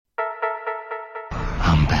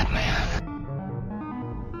I'm Batman.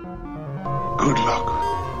 Good luck,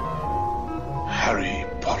 Harry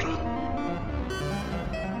Potter.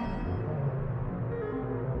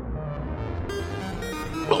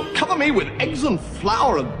 Well, cover me with eggs and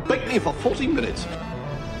flour and bake me for 40 minutes.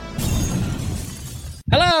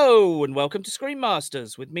 Hello, and welcome to Screen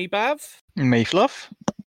Masters with me, Bav. Me, Fluff.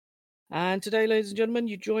 And today, ladies and gentlemen,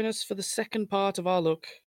 you join us for the second part of our look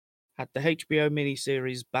at the HBO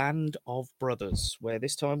miniseries Band of Brothers, where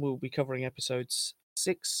this time we'll be covering episodes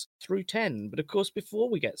 6 through 10. But of course, before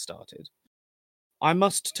we get started, I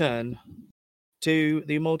must turn to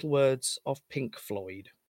the immortal words of Pink Floyd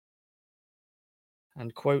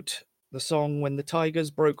and quote the song When the Tigers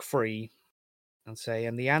Broke Free and say,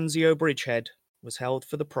 and the Anzio bridgehead was held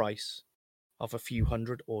for the price of a few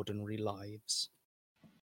hundred ordinary lives.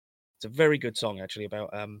 It's a very good song, actually, about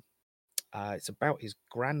it's about his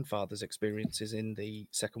grandfather's experiences in the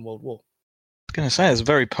Second World War. I was going to say, it's a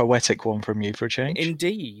very poetic one from you for a change.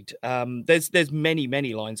 Indeed. There's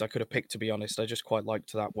many lines I could have picked, to be honest. I just quite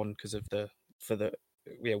liked that one because of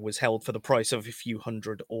was held for the price of a few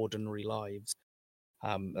hundred ordinary lives.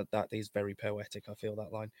 That is very poetic, I feel,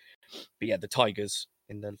 that line. But yeah, the Tigers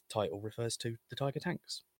in the title refers to the Tiger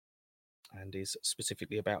tanks and is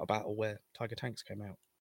specifically about a battle where Tiger tanks came out.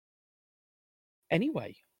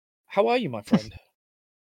 Anyway, how are you, my friend?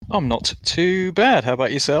 I'm not too bad. How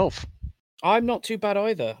about yourself? I'm not too bad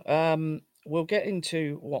either. We'll get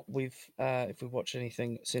into what if we've watched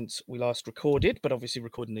anything since we last recorded, but obviously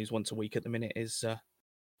recording these once a week at the minute is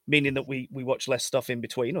meaning that we watch less stuff in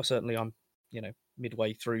between, or certainly I'm,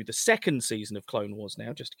 midway through the second season of Clone Wars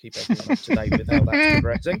now, just to keep everyone up to date with how that's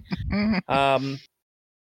progressing.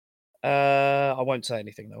 I won't say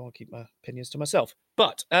anything though. I'll keep my opinions to myself.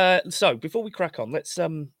 But so before we crack on, let's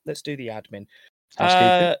do the admin.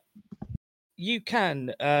 You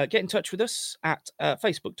can get in touch with us at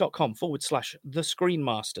facebook.com/The Screen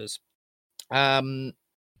Masters.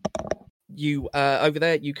 You over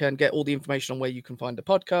there, you can get all the information on where you can find the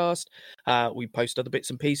podcast. We post other bits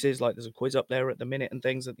and pieces, like there's a quiz up there at the minute and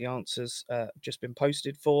things that the answers just been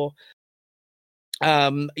posted for.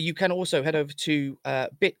 You can also head over to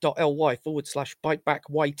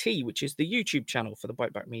bit.ly/BiteBackYT, which is the YouTube channel for the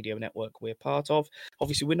Biteback Media Network we're part of.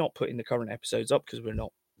 Obviously, we're not putting the current episodes up because we're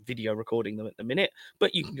not video recording them at the minute,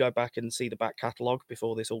 but you can go back and see the back catalogue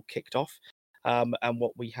before this all kicked off, and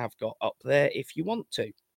what we have got up there if you want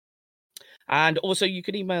to. And also, you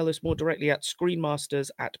can email us more directly at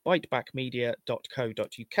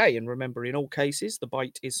screenmasters@bitebackmedia.co.uk. And remember, in all cases, the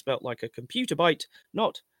bite is spelt like a computer bite,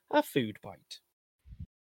 not a food bite.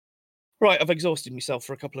 Right, I've exhausted myself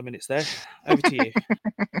for a couple of minutes there. Over to you.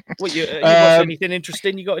 What you watched anything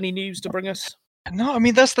interesting? You got any news to bring us? No, I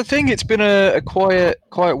mean, that's the thing. It's been a quiet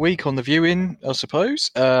week on the viewing, I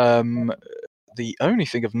suppose. The only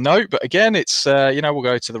thing of note, but again, it's we'll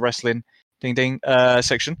go to the wrestling ding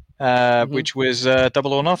section, which was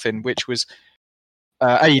Double or Nothing, which was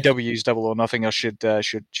AEW's Double or Nothing. I should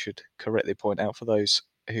correctly point out for those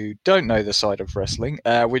who don't know the side of wrestling,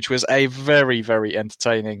 which was a very, very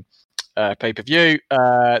entertaining pay-per-view.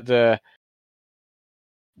 The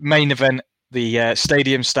main event, the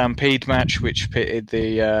Stadium Stampede match, which pitted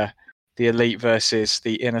the Elite versus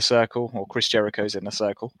the Inner Circle, or Chris Jericho's Inner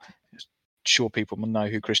Circle. Sure, people will know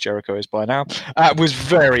who Chris Jericho is by now. Was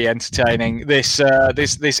very entertaining. This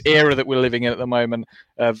era that we're living in at the moment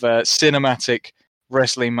of cinematic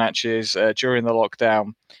wrestling matches during the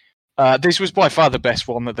lockdown. This was by far the best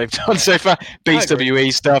one that they've done so far.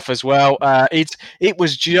 BWE stuff as well. It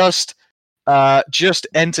was just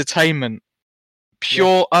entertainment,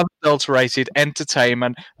 pure unadulterated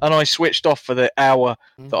entertainment, and I switched off for the hour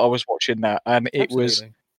that I was watching that, and it was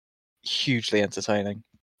hugely entertaining.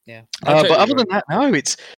 Yeah, but other than that, no,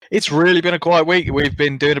 it's really been a quiet week. We've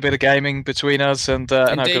been doing a bit of gaming between us and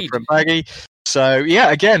our good friend Baggy. So yeah,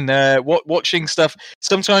 again, watching stuff.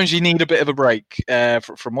 Sometimes you need a bit of a break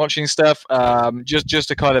from watching stuff, just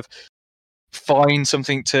to kind of find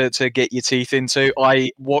something to get your teeth into. I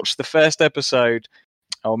watched the first episode,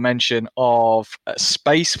 I'll mention, of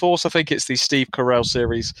Space Force. I think it's the Steve Carell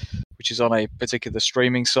series, which is on a particular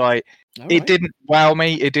streaming site. It didn't wow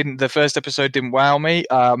me. The first episode didn't wow me.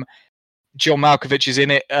 John Malkovich is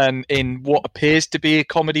in it, and in what appears to be a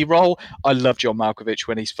comedy role. I love John Malkovich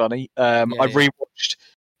when he's funny. I rewatched,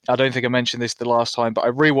 I don't think I mentioned this the last time, but I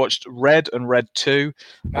rewatched Red and Red 2.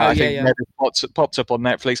 I think Red popped up on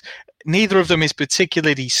Netflix. Neither of them is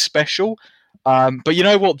particularly special, but you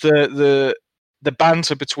know what? The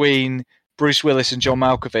banter between Bruce Willis and John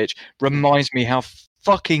Malkovich reminds me how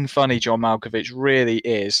fucking funny John Malkovich really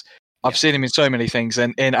is. I've seen him in so many things,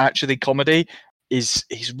 and in actually comedy,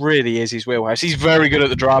 he's really is his wheelhouse. He's very good at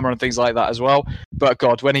the drama and things like that as well. But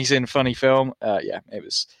God, when he's in funny film, it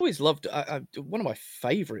was. Always loved. One of my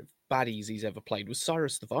favourite baddies he's ever played was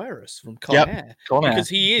Cyrus the Virus from Con Air, because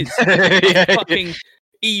he is a fucking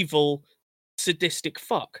evil, sadistic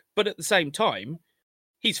fuck. But at the same time,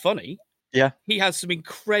 he's funny. Yeah, he has some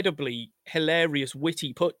incredibly hilarious,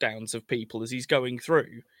 witty put downs of people as he's going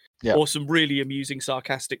through, or some really amusing,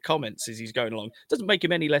 sarcastic comments as he's going along. Doesn't make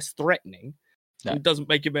him any less threatening. No. It doesn't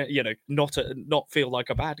make him, not feel like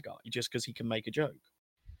a bad guy just because he can make a joke.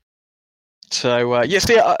 So,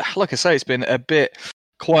 like I say, it's been a bit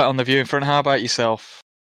quiet on the viewing front. How about yourself?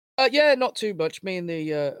 Yeah, not too much. Me and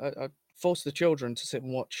I forced the children to sit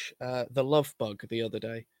and watch The Love Bug the other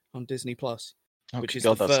day on Disney Plus, which is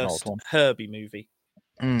the first Herbie movie.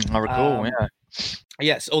 I recall, yeah.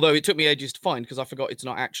 Yes, although it took me ages to find because I forgot it's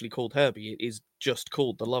not actually called Herbie. It is just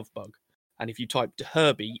called The Love Bug. And if you type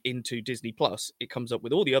Herbie into Disney Plus, it comes up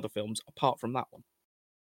with all the other films apart from that one.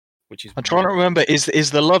 Which is I'm trying to remember. Is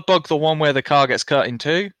the Love Bug the one where the car gets cut in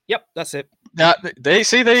two? Yep, that's it. There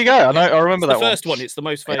you go. I remember that one. The first one. It's the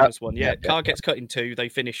most famous one. Yeah, car gets cut in two. They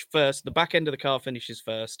finish first. The back end of the car finishes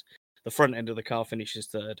first. The front end of the car finishes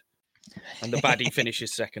third, and the baddie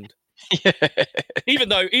finishes second. Yeah. Even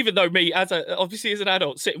though me, obviously as an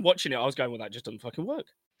adult sitting watching it, I was going, well, that just doesn't fucking work.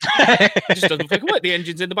 It just doesn't fucking work. The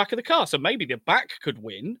engine's in the back of the car, so maybe the back could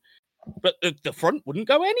win, but the front wouldn't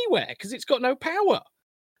go anywhere because it's got no power.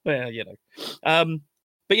 Well,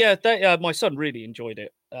 but yeah, my son really enjoyed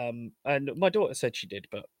it, and my daughter said she did,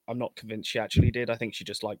 but I'm not convinced she actually did. I think she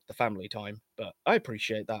just liked the family time, but I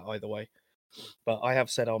appreciate that either way. But I have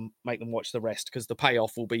said I'll make them watch the rest because the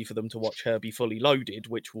payoff will be for them to watch Herbie Fully Loaded,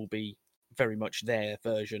 which will be very much their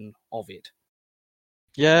version of it.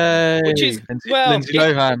 Yay! Which is Lindsay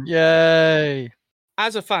Lohan. Yay!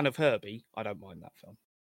 As a fan of Herbie, I don't mind that film.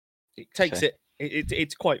 It takes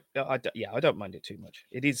it's quite. I don't mind it too much.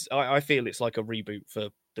 It is. I feel it's like a reboot for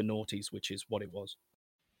the noughties, which is what it was.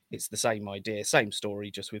 It's the same idea, same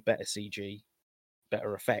story, just with better CG,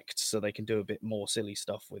 better effects, so they can do a bit more silly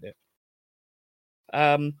stuff with it.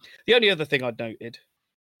 The only other thing I'd noted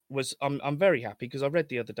was I'm very happy because I read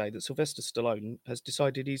the other day that Sylvester Stallone has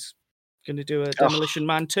decided he's going to do a Demolition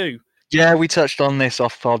Man 2. Yeah, we touched on this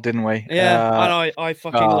off-pod, didn't we? Yeah, and I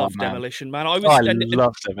fucking love Demolition Man. I love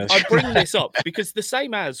Demolition. I bring this up because the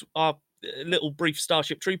same as our little brief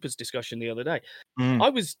Starship Troopers discussion the other day, I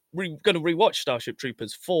was going to rewatch Starship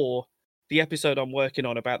Troopers for the episode I'm working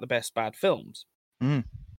on about the best bad films. And,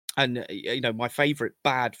 my favourite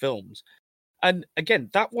bad films. And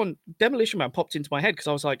again, that one, Demolition Man, popped into my head because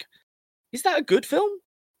I was like, is that a good film?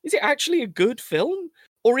 Is it actually a good film?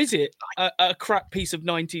 Or is it a crap piece of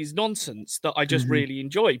 90s nonsense that I just really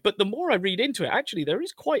enjoy? But the more I read into it, actually, there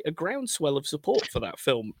is quite a groundswell of support for that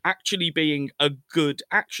film actually being a good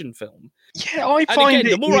action film. Yeah, I find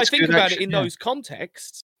the more I think about it in those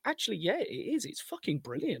contexts, actually, yeah, it is. It's fucking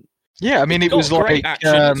brilliant. Yeah, I mean, it was great like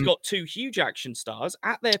action. It's got two huge action stars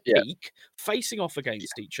at their peak, facing off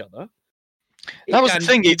against each other. That was the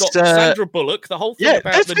thing. It's got Sandra Bullock. The whole thing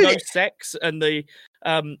about the no sex and the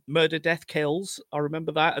murder, death, kills. I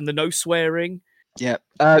remember that, and the no swearing. Yeah,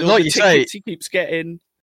 like you say, he keeps getting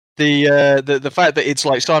the fact that it's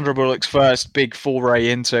like Sandra Bullock's first big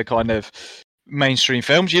foray into kind of mainstream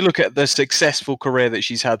films. You look at the successful career that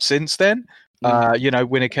she's had since then.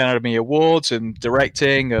 Win Academy Awards and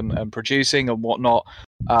directing and producing and whatnot.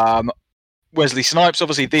 Wesley Snipes,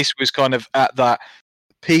 obviously, this was kind of at that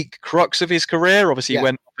peak crux of his career. Obviously, he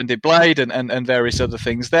went up and did Blade and various other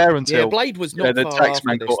things there until Blade was not the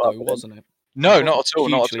Taxman caught up, wasn't it? No, not at all.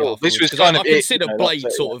 Not at all. This was kind of. I consider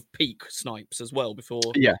Blade sort of peak Snipes as well. Before,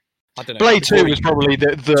 I don't know. Blade 2 was probably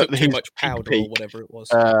the too much powder or whatever it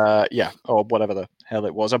was. Or whatever the hell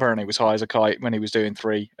it was. Apparently, it was high as a kite when he was doing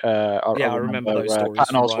 3. I remember those stories.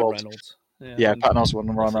 Patton Oswalt. Reynolds. Patton Oswalt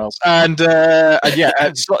and Ryan Reynolds. And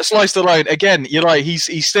Sly Stallone, again, you're like,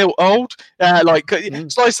 he's still old. Sly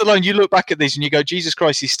Stallone, you look back at this and you go, Jesus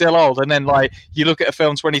Christ, he's still old. And then, like, you look at a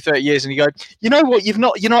film 20, 30 years and you go, you know what, you're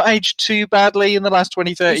not aged too badly in the last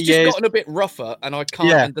 20, 30 years. He's just gotten a bit rougher and I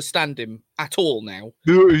can't understand him at all now.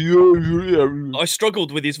 I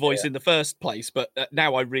struggled with his voice in the first place, but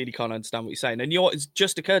now I really can't understand what he's saying. And you know what, it's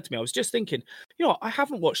just occurred to me, I was just thinking, I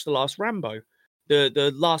haven't watched the last Rambo.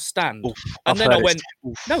 The Last Stand. And then I went,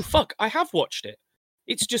 no, fuck, I have watched it.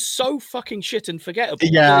 It's just so fucking shit and forgettable.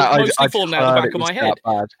 Yeah, it's mostly fallen out the back of my head.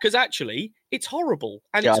 Because actually, it's horrible.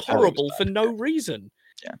 And it's horrible for no reason.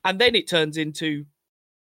 Yeah. And then it turns into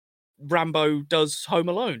Rambo does Home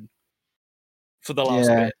Alone for the last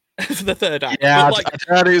bit. For the third act. Yeah,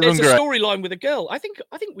 there's a storyline with a girl. I think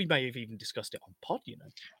we may have even discussed it on pod,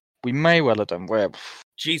 We may well have done. Well,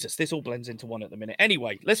 Jesus, this all blends into one at the minute.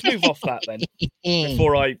 Anyway, let's move off that then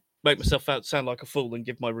before I make myself sound like a fool and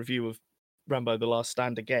give my review of Rambo: The Last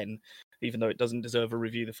Stand again, even though it doesn't deserve a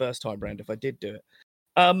review the first time round if I did do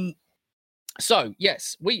it. So,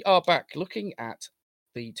 yes, we are back looking at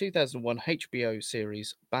the 2001 HBO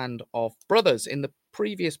series Band of Brothers. In the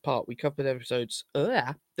previous part, we covered episodes...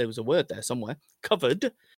 there was a word there somewhere.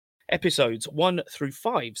 Covered episodes 1 through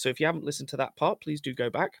 5. So if you haven't listened to that part, please do go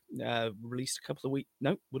back. Released a couple of weeks...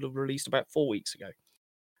 No, would have released about 4 weeks ago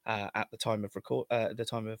at the time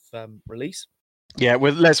of release. Yeah,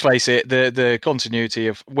 well, let's face it, the continuity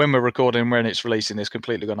of when we're recording, when it's releasing, is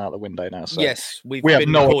completely gone out the window now. So yes, we have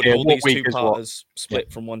been no recording idea all what these week is what. two-parters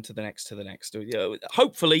split from one to the next to the next.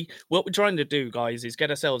 Hopefully, what we're trying to do, guys, is get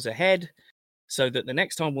ourselves ahead so that the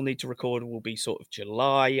next time we'll need to record will be sort of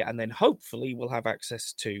July, and then hopefully we'll have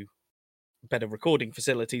access to better recording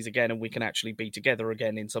facilities again, and we can actually be together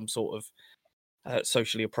again in some sort of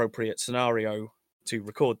socially appropriate scenario to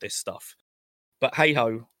record this stuff. But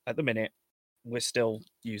hey-ho, at the minute, we're still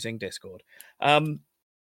using Discord.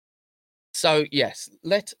 So yes,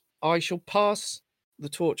 I shall pass the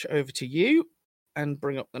torch over to you and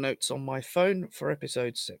bring up the notes on my phone for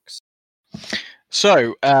episode 6.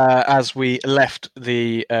 So, as we left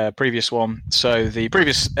the previous one, so the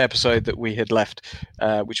previous episode that we had left,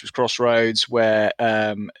 which was Crossroads, where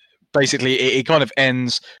basically it kind of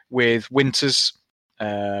ends with Winters,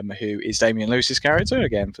 who is Damian Lewis's character,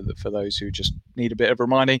 again, for those who just need a bit of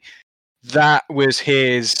reminding. That was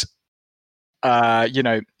his,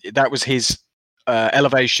 that was his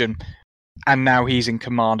elevation, and now he's in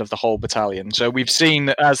command of the whole battalion. So we've seen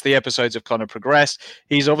that as the episodes have kind of progressed,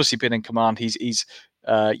 he's obviously been in command. He's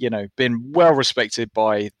been well respected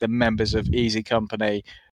by the members of Easy Company.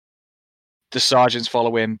 The sergeants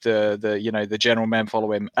follow him, the general men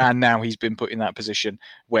follow him, and now he's been put in that position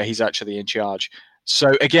where he's actually in charge.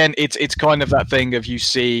 So again, it's kind of that thing of you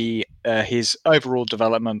see his overall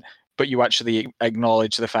development, but you actually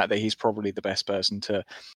acknowledge the fact that he's probably the best person to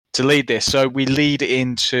lead this. So we lead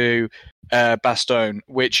into Bastogne,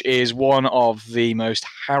 which is one of the most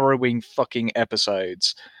harrowing fucking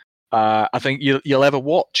episodes I think you'll ever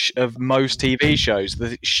watch of most TV shows.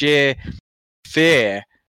 The sheer fear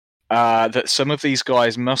that some of these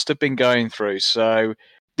guys must have been going through. So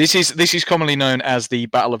this is commonly known as the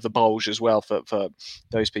Battle of the Bulge as well for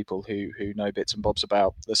those people who know bits and bobs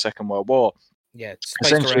about the Second World War. Yeah, it's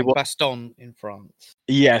based around Bastogne in France.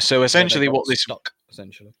 Yeah, so essentially what this...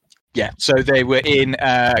 essentially. Yeah, so they were in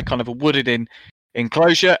kind of a wooded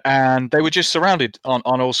enclosure, and they were just surrounded on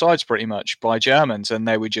all sides pretty much by Germans, and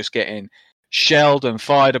they were just getting shelled and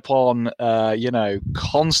fired upon,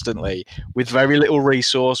 constantly, with very little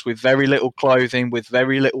resource, with very little clothing, with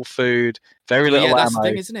very little food, very little ammo. That's the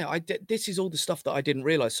thing, isn't it? This is all the stuff that I didn't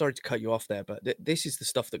realise. Sorry to cut you off there, but this is the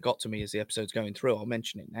stuff that got to me as the episode's going through. I'll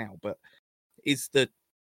mention it now, but is that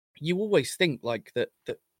you always think like that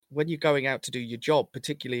when you're going out to do your job,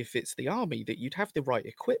 particularly if it's the army, that you'd have the right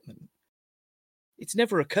equipment. It's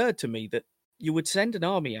never occurred to me that you would send an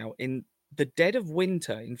army out in the dead of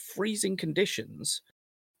winter in freezing conditions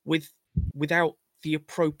without the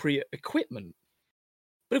appropriate equipment.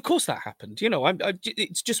 But of course that happened.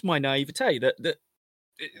 It's just my naivete that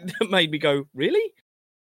made me go, really?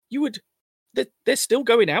 They're still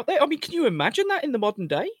going out there? I mean, can you imagine that in the modern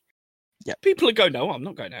day? Yeah. People would go, no, I'm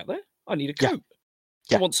not going out there. I need a coat.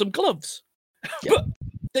 Yeah. I want some gloves. Yeah.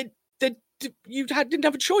 But you didn't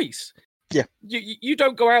have a choice. Yeah. You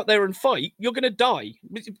don't go out there and fight, you're going to die.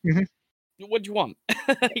 Mm-hmm. What do you want?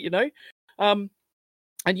 And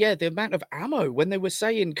yeah, the amount of ammo when they were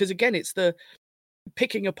saying, because again, it's the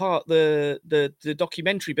picking apart the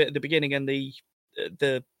documentary bit at the beginning and the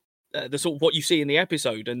sort of what you see in the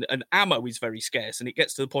episode, and ammo is very scarce, and it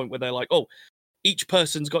gets to the point where they're like, oh, each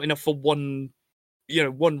person's got enough for one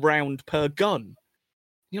round per gun.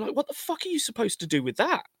 You're like, what the fuck are you supposed to do with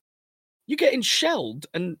that? You're getting shelled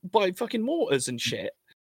and by fucking mortars and shit,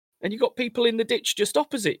 and you got people in the ditch just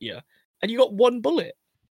opposite you, and you got one bullet.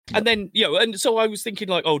 Yep. And then, and so I was thinking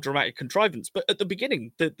like, oh, dramatic contrivance. But at the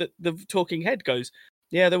beginning, the talking head goes,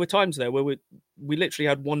 yeah, there were times there where we literally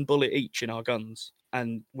had one bullet each in our guns,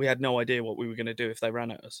 and we had no idea what we were going to do if they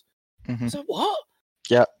ran at us. Mm-hmm. So what?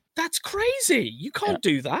 Yeah. That's crazy. You can't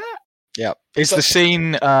do that. Yeah, it's the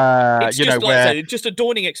scene, it's just, where... I say, just a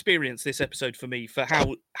dawning experience, this episode for me, for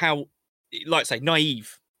how like I say,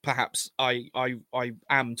 naive, perhaps, I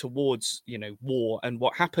am towards, war and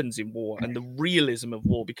what happens in war and the realism of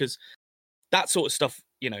war, because that sort of stuff,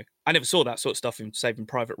 I never saw that sort of stuff in Saving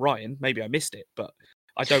Private Ryan. Maybe I missed it, but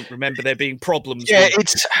I don't remember there being problems. Yeah,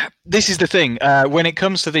 this is the thing. When it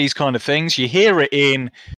comes to these kind of things, you hear it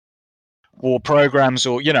in war programs,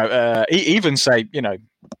 or even say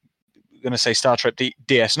going to say Star Trek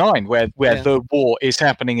DS9, where the war is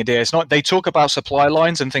happening in DS9. They talk about supply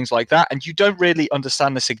lines and things like that, and you don't really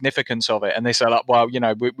understand the significance of it. And they say, like, well,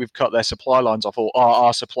 we've cut their supply lines off, or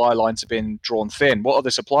our supply lines have been drawn thin. What are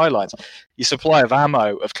the supply lines? Your supply of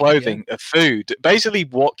ammo, of clothing, of food. Basically,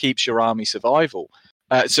 what keeps your army to survive.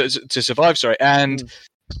 Sorry. And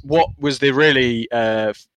what was the really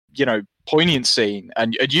poignant scene?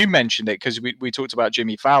 And you mentioned it because we talked about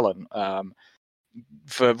Jimmy Fallon.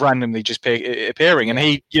 For randomly just appearing, and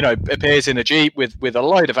he appears in a jeep with a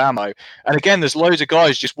load of ammo, and again there's loads of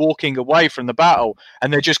guys just walking away from the battle,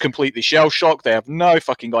 and they're just completely shell shocked. They have no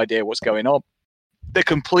fucking idea what's going on. They're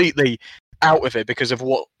completely out of it because of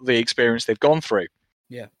what the experience they've gone through.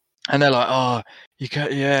 And they're like, oh, we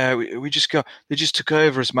just got, they just took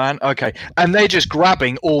over us, man. Okay. And they're just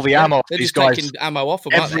grabbing all the ammo off these guys. Taking ammo off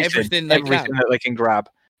of everything that they can grab.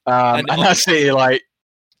 And that's it, you're like,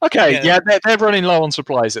 okay, they're running low on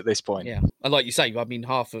supplies at this point. Yeah, and like you say, I mean,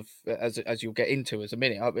 half of, as you'll get into as a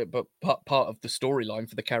minute, but part of the storyline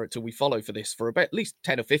for the character we follow for this, for about at least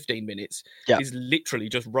 10 or 15 minutes, is literally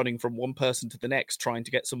just running from one person to the next, trying to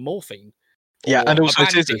get some morphine. Yeah, and also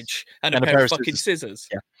scissors. And a pair of fucking scissors.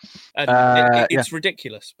 Yeah. And it's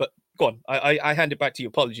ridiculous. But go on, I hand it back to you.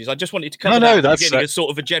 Apologies. I just wanted to cover that as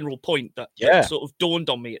sort of a general point that sort of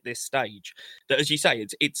dawned on me at this stage. That, as you say,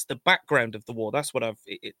 it's the background of the war. That's what I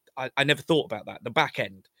never thought about that. The back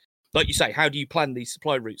end. Like you say, how do you plan these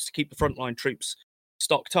supply routes to keep the frontline troops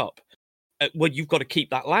stocked up? Well, you've got to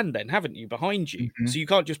keep that land then, haven't you, behind you? Mm-hmm. So you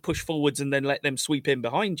can't just push forwards and then let them sweep in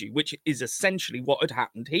behind you, which is essentially what had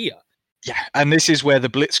happened here. Yeah, and this is where the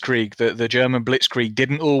Blitzkrieg, the German Blitzkrieg,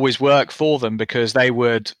 didn't always work for them, because they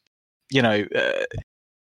would,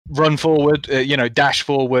 run forward, dash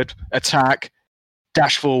forward, attack,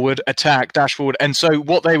 dash forward, attack, dash forward. And so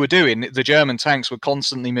what they were doing, the German tanks were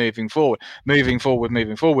constantly moving forward,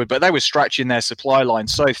 but they were stretching their supply line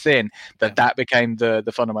so thin that became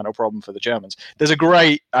the fundamental problem for the Germans. There's a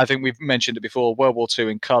great, I think we've mentioned it before, World War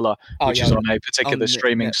II in colour, which is on a particular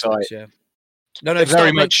streaming Netflix, site. Yeah. No,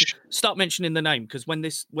 start mentioning the name, because when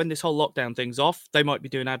this whole lockdown thing's off, they might be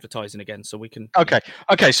doing advertising again, so we can. Okay.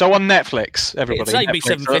 So on Netflix, everybody, it'd save me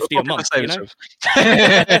 $7.50 a month.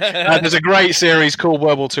 There's a great series called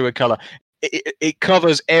World War II in Colour. It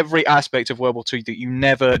covers every aspect of World War II that you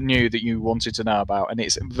never knew that you wanted to know about, and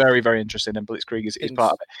it's very, very interesting, and Blitzkrieg is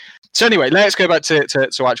part of it. So anyway, let's go back to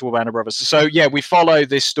actual Band of Brothers. So yeah, we follow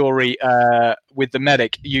this story with the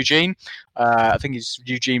medic, Eugene. I think it's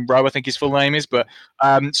Eugene Rowe, I think his full name is. But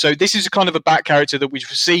so this is kind of a back character that we've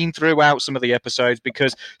seen throughout some of the episodes,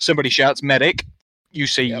 because somebody shouts medic, you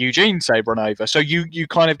see Eugene say run over. So you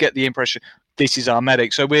kind of get the impression this is our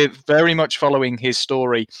medic. So we're very much following his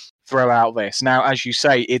story throughout this. Now, as you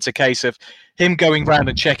say, it's a case of him going round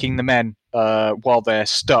and checking the men while they're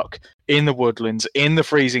stuck in the woodlands, in the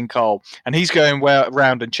freezing cold, and he's going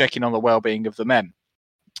round and checking on the well-being of the men.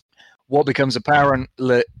 What becomes apparent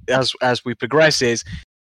as we progress is,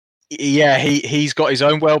 he's got his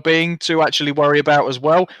own well-being to actually worry about as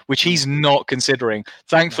well, which he's not considering.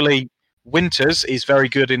 Thankfully, Winters is very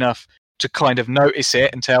good enough to kind of notice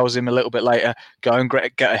it and tells him a little bit later, go and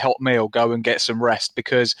get a hot meal, go and get some rest,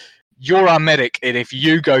 because you're our medic, and if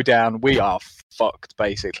you go down, we are fucked,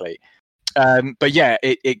 basically. But yeah,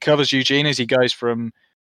 it covers Eugene as he goes from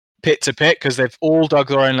pit to pit, because they've all dug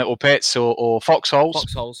their own little pits or foxholes.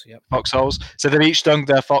 Foxholes. So they've each dug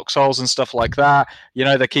their foxholes and stuff like that.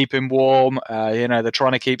 They're keeping warm. They're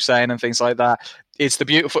trying to keep sane and things like that. It's the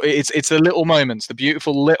beautiful. It's the little moments, the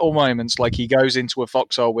beautiful little moments. Like he goes into a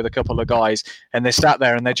foxhole with a couple of guys, and they're sat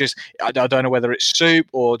there, and they're just, I don't know whether it's soup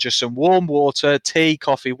or just some warm water, tea,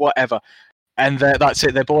 coffee, whatever. And that's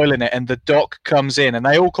it. They're boiling it, and the doc comes in, and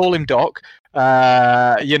they all call him Doc.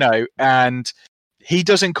 And he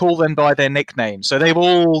doesn't call them by their nicknames. So they've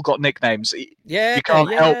all got nicknames. You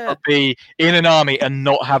can't help but be in an army and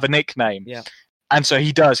not have a nickname. Yeah. And so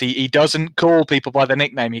he does. He doesn't call people by their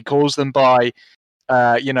nickname. He calls them by,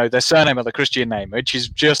 their surname or their Christian name, which is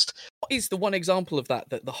just... What is the one example of that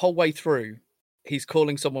the whole way through, he's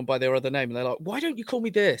calling someone by their other name, and they're like, why don't you call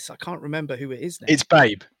me this? I can't remember who it is now. It's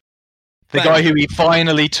Babe. The guy who he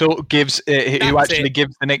finally gives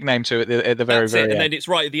the nickname to at the very end. And then it's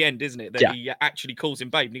right at the end, isn't it? That he actually calls him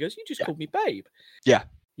Babe. And he goes, you just called me Babe. Yeah.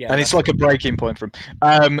 Yeah, and it's like a breaking point for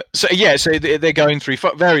him. So they're going through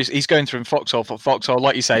various. He's going through foxhole for foxhole,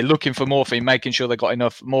 like you say, looking for morphine, making sure they've got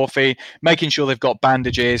enough morphine, making sure they've got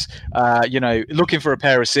bandages. Looking for a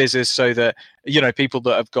pair of scissors so that people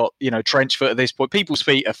that have got trench foot at this point, people's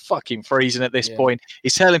feet are fucking freezing at this point.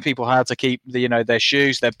 He's telling people how to keep their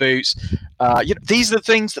shoes, their boots. These are the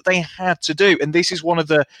things that they had to do, and this is one of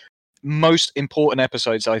the most important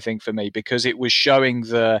episodes, I think, for me, because it was showing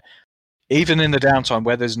even in the downtime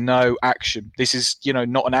where there's no action, this is,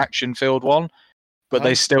 not an action-filled one, but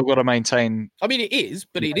they still got to maintain. I mean, it is,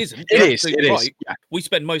 but it isn't. It is. Yeah. We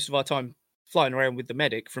spend most of our time flying around with the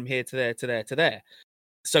medic from here to there to there to there.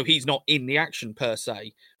 So he's not in the action per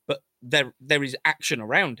se, but there is action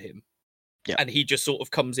around him. Yeah. And he just sort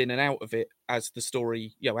of comes in and out of it as the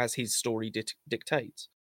story, as his story dictates.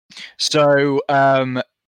 So, one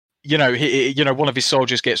of his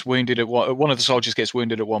soldiers gets wounded at one of the soldiers gets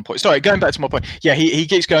wounded at one point. Sorry, going back to my point. Yeah, he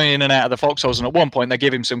keeps going in and out of the foxholes, and at one point they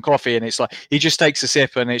give him some coffee, and it's like he just takes a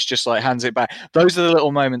sip, and it's just like hands it back. Those are the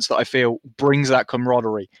little moments that I feel brings that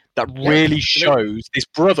camaraderie, that really shows this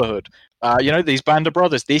brotherhood. These band of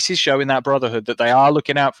brothers. This is showing that brotherhood, that they are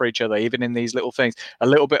looking out for each other, even in these little things. A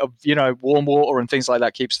little bit of warm water and things like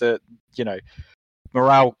that keeps the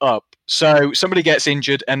morale up. So somebody gets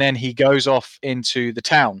injured, and then he goes off into the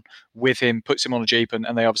town with him, puts him on a jeep, and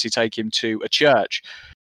they obviously take him to a church.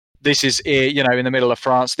 This is in the middle of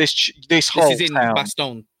France. This whole is in town,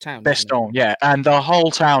 Bastogne town. Bastogne, yeah, and the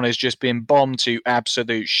whole town has just been bombed to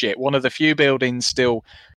absolute shit. One of the few buildings still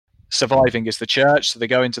surviving is the church. So they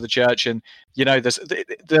go into the church, and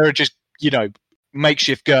there are just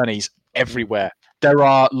makeshift gurneys everywhere. There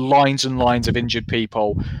are lines and lines of injured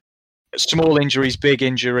people. Small injuries, big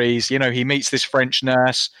injuries. He meets this French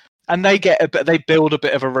nurse, and they build a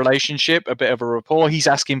bit of a relationship, a bit of a rapport. He's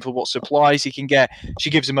asking for what supplies he can get. She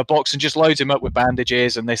gives him a box and just loads him up with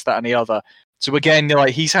bandages and this, that, and the other. So again,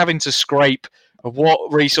 he's having to scrape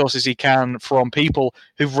what resources he can from people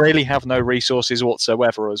who really have no resources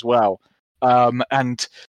whatsoever as well. And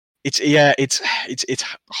it's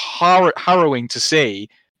harrowing to see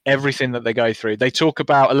everything that they go through. They talk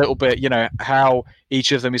about a little bit, how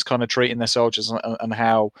each of them is kind of treating their soldiers, and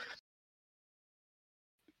how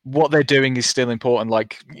what they're doing is still important.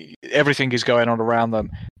 Like everything is going on around them,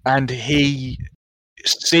 and he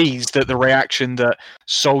sees that the reaction that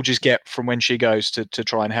soldiers get from when she goes to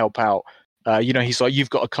try and help out. He's like, you've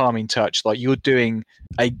got a calming touch. Like you're doing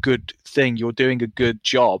a good thing. You're doing a good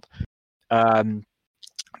job.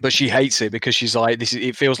 But she hates it because she's like,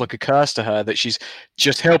 it feels like a curse to her that she's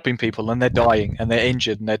just helping people and they're dying and they're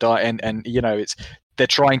injured and they're dying. And they're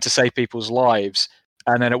trying to save people's lives.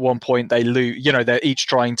 And then at one point they lose, they're each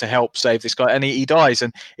trying to help save this guy, and he dies.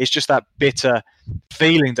 And it's just that bitter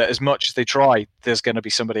feeling that as much as they try, there's going to be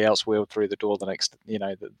somebody else wheeled through the door the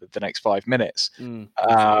next 5 minutes.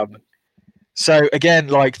 So again,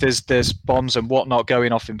 like there's bombs and whatnot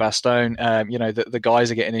going off in Bastogne. The guys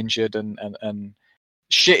are getting injured and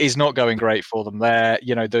shit is not going great for them there.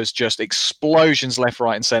 There's just explosions left,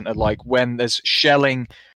 right, and center. Like when there's shelling,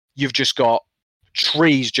 you've just got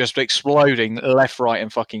trees just exploding left, right,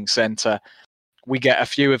 and fucking center. We get a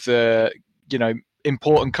few of the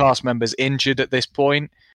important cast members injured at this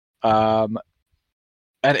point. And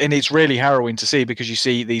it's really harrowing to see, because you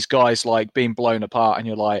see these guys like being blown apart, and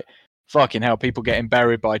you're like, fucking hell, people getting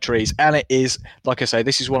buried by trees. And it is, like I say,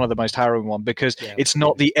 this is one of the most harrowing one, because it's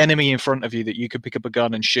not the enemy in front of you that you could pick up a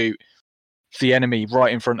gun and shoot the enemy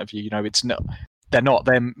right in front of you. It's not.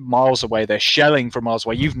 They're miles away. They're shelling from miles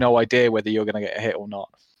away. You've no idea whether you're going to get hit or not.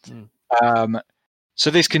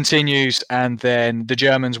 So this continues, and then the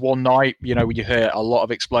Germans one night, you hear a lot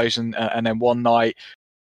of explosion, and then one night,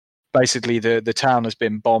 basically the town has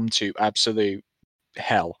been bombed to absolute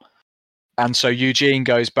hell. And so Eugene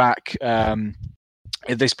goes back. At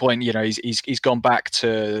this point, he's gone back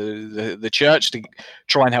to the church to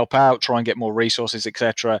try and help out, try and get more resources,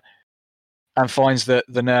 etc. And finds that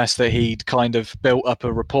the nurse that he'd kind of built up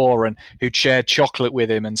a rapport and who'd shared chocolate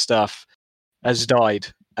with him and stuff has died.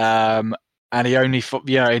 And the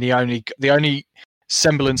only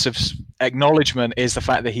semblance of acknowledgement is the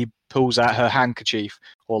fact that he pulls out her handkerchief,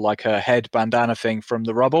 or like her head bandana thing, from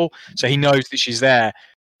the rubble. So he knows that she's there,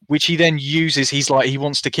 which he then uses. He's like, he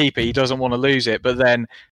wants to keep it. He doesn't want to lose it, but then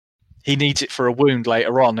he needs it for a wound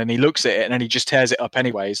later on, and he looks at it and then he just tears it up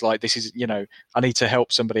anyway. He's like, this is, I need to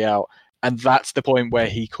help somebody out. And that's the point where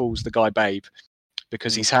he calls the guy Babe,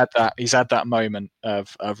 because he's had that moment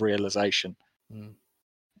of realization.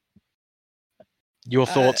 Your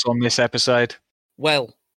thoughts on this episode?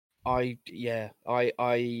 Well, like you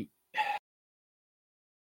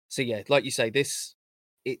say, this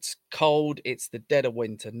It's cold. It's the dead of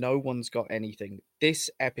winter. No one's got anything. This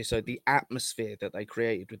episode, the atmosphere that they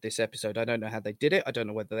created with this episode, I don't know how they did it. I don't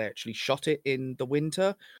know whether they actually shot it in the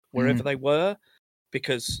winter, wherever they were,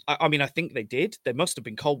 because I mean, I think they did. They must have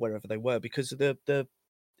been cold wherever they were because of the what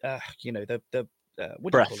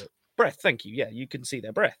do you call it? Breath. Thank you. Yeah, you can see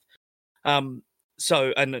their breath.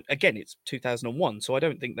 So, and again, it's 2001, so I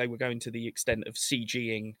don't think they were going to the extent of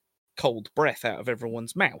CGing cold breath out of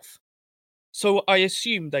everyone's mouth. So I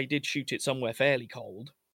assume they did shoot it somewhere fairly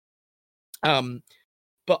cold.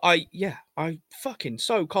 But I fucking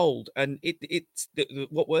so cold, and it's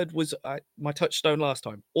what word was my touchstone last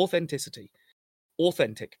time? Authenticity,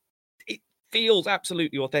 authentic. It feels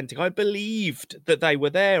absolutely authentic. I believed that they were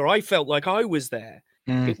there. I felt like I was there.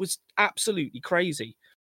 It was absolutely crazy.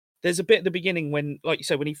 There's a bit at the beginning when, like you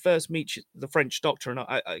said, when he first meets the French doctor, and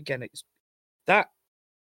again, it's that.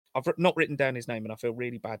 I've not written down his name, and I feel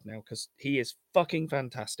really bad now because he is fucking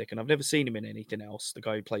fantastic, and I've never seen him in anything else, the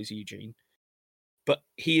guy who plays Eugene. But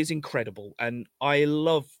he is incredible, and I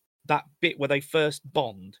love that bit where they first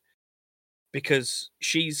bond because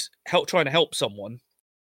she's trying to help someone,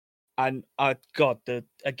 and that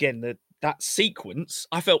sequence,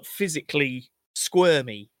 I felt physically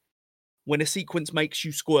squirmy when a sequence makes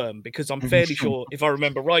you squirm, because I'm fairly sure, if I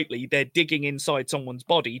remember rightly, they're digging inside someone's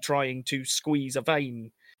body trying to squeeze a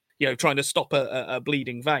vein, trying to stop a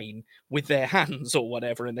bleeding vein with their hands or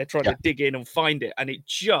whatever, and they're trying to dig in and find it, and it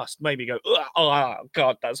just made me go, oh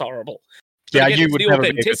God, that's horrible. But again, you would the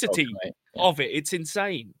authenticity of it. It's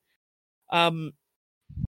insane. I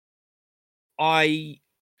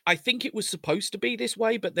think it was supposed to be this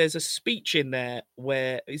way, but there's a speech in there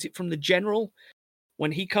where, is it from the general?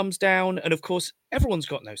 When he comes down, and of course, everyone's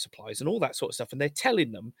got no supplies and all that sort of stuff, and they're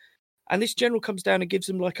telling them. And this general comes down and gives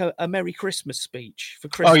them like a Merry Christmas speech for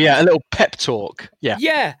Christmas. Oh yeah, a little pep talk. Yeah.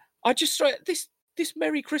 Yeah. I just this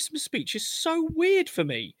Merry Christmas speech is so weird for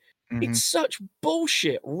me. It's such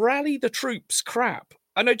bullshit, rally the troops crap.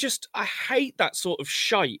 And I hate that sort of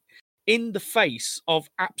shite in the face of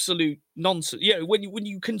absolute nonsense. When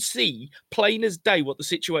you can see plain as day what the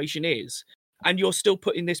situation is, and you're still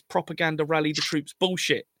putting this propaganda rally the troops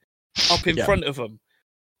bullshit up in front of them.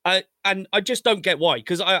 And I just don't get why,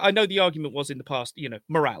 because I know the argument was in the past,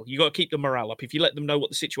 morale. You got to keep the morale up. If you let them know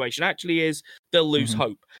what the situation actually is, they'll lose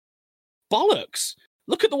hope. Bollocks!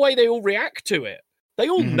 Look at the way they all react to it. They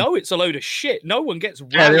all know it's a load of shit. No one gets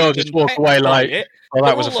rallied. Yeah, they all just walk away like, it. "Oh,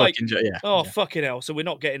 that was a fucking fucking hell! So we're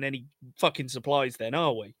not getting any fucking supplies then,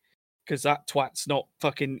 are we? Because that twat's not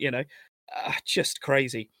fucking, just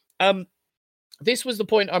crazy." This was the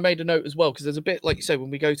point I made a note as well, because there's a bit, like you say, when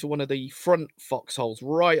we go to one of the front foxholes,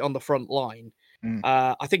 right on the front line,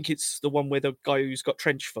 I think it's the one where the guy who's got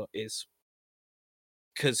trench foot is.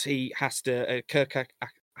 Because he has to, Kirk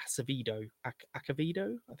Acevedo, I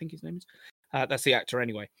think his name is. That's the actor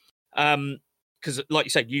anyway. Because, like you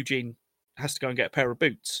said, Eugene has to go and get a pair of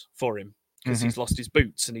boots for him, because he's lost his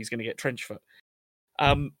boots and he's going to get trench foot.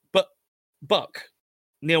 But Buck,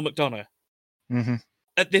 Neil McDonough,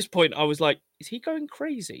 at this point, I was like, is he going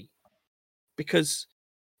crazy? Because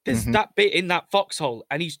there's that bit in that foxhole,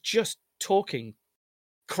 and he's just talking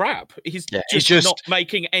crap. He's just not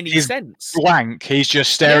making any sense. Blank. He's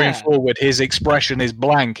just staring forward. His expression is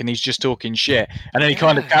blank, and he's just talking shit. And then he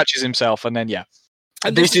kind of catches himself, and then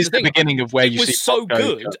And this is the beginning of where you see. It was so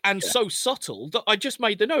good and so subtle that I just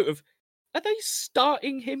made the note of: are they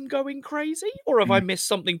starting him going crazy, or have I missed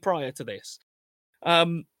something prior to this?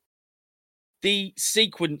 The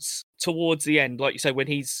sequence towards the end, like you say,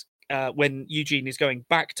 when Eugene is going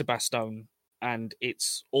back to Bastogne and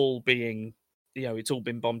it's all being, it's all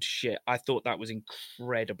been bombed to shit. I thought that was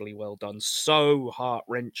incredibly well done. So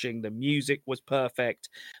heart-wrenching. The music was perfect.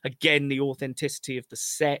 Again, the authenticity of the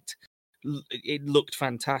set. It looked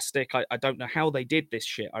fantastic. I don't know how they did this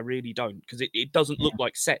shit. I really don't, because it doesn't look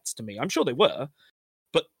like sets to me. I'm sure they were,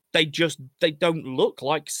 but they don't look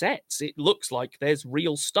like sets. It looks like there's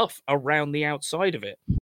real stuff around the outside of it.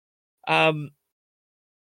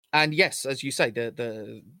 And yes, as you say,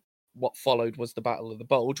 the what followed was the Battle of the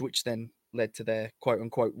Bulge, which then led to their quote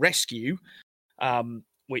unquote rescue,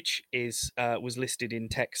 which was listed in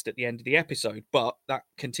text at the end of the episode. But that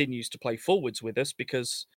continues to play forwards with us,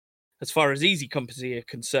 because as far as Easy Company are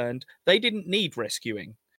concerned, they didn't need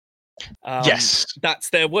rescuing. Yes. That's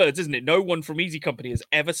their words, isn't it? No one from Easy Company has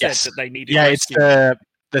ever said that they needed rescue. It's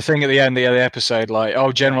the thing at the end of the other episode, like,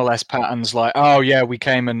 General S. Patton's like, we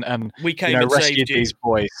came and rescued these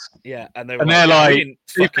boys. Yeah, and they're like,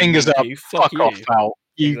 two fingers up, fuck off, pal.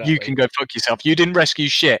 You can go fuck yourself. You didn't rescue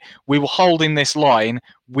shit. We were holding this line.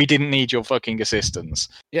 We didn't need your fucking assistance.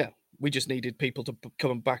 Yeah. We just needed people to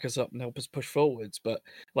come and back us up and help us push forwards. But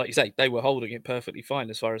like you say, they were holding it perfectly fine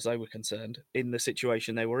as far as they were concerned in the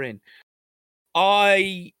situation they were in.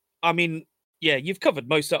 I mean, yeah, you've covered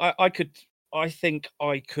most of it. I think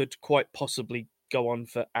I could quite possibly go on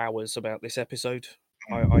for hours about this episode.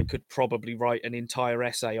 I could probably write an entire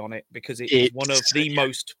essay on it because it is one of the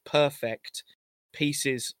most perfect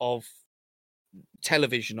pieces of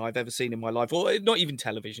television I've ever seen in my life. Or not even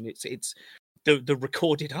television, it's the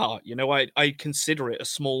recorded art. You know, I consider it a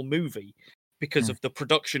small movie because of the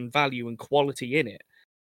production value and quality in it.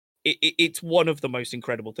 It's one of the most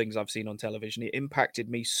incredible things I've seen on television. It impacted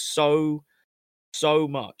me so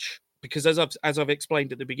much because as I've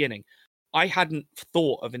explained at the beginning, I hadn't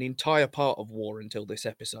thought of an entire part of war until this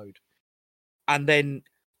episode. And then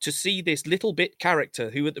to see this little bit character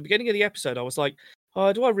who at the beginning of the episode, I was like,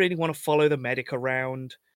 oh, do I really want to follow the medic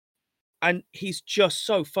around? And he's just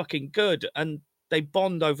so fucking good. And they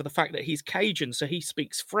bond over the fact that he's Cajun, so he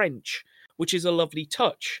speaks French, which is a lovely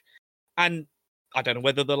touch. And I don't know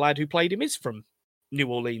whether the lad who played him is from New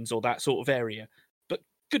Orleans or that sort of area. But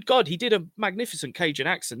good God, he did a magnificent Cajun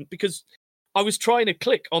accent because I was trying to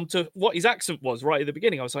click onto what his accent was right at the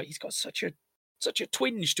beginning. I was like, he's got such a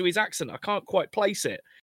twinge to his accent. I can't quite place it.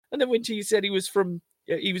 And then when he said he was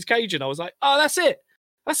Cajun, I was like, oh, that's it.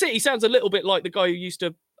 That's it. He sounds a little bit like the guy who used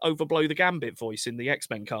to overblow the Gambit voice in the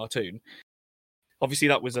X-Men cartoon. Obviously,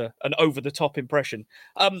 that was an over-the-top impression.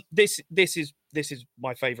 This is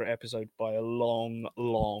my favorite episode by a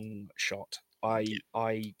long shot.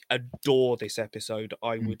 I adore this episode.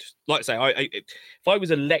 I would like to say, if I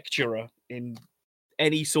was a lecturer in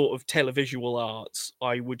any sort of televisual arts,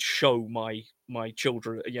 I would show my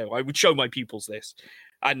children. I would show my pupils this,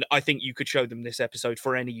 and I think you could show them this episode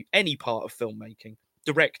for any part of filmmaking,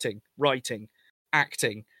 directing, writing,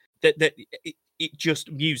 acting. That it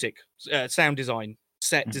just music, sound design,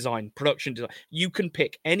 set design, production design. You can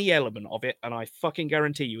pick any element of it, and I fucking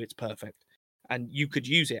guarantee you it's perfect. And you could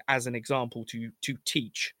use it as an example to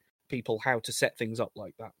teach people how to set things up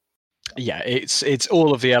like that. Yeah, it's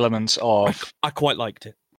all of the elements of. I quite liked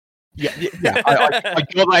it. Yeah, I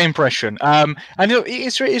got that impression. And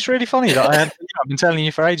it's really funny that I've been telling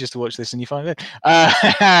you for ages to watch this, and you find it.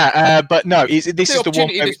 But no, this is the one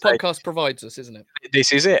this podcast provides us, isn't it?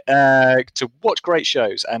 This is it to watch great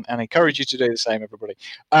shows and encourage you to do the same, everybody.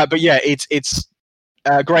 But yeah, it's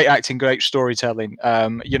great acting, great storytelling.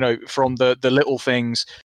 From the little things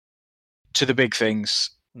to the big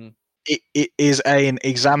things. It is an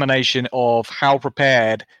examination of how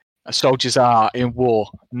prepared soldiers are in war.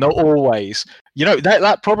 Not always.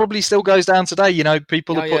 That probably still goes down today.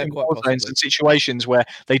 People are put in war zones and situations where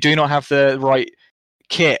they do not have the right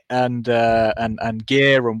kit and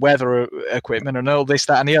gear and weather equipment and all this,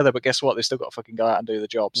 that, and the other. But guess what? They still got to fucking go out and do the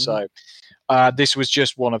job. So this was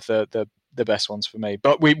just one of the best ones for me.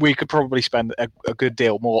 But we could probably spend a good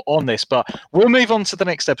deal more on this. But we'll move on to the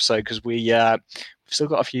next episode because we've still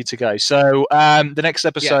got a few to go. So the next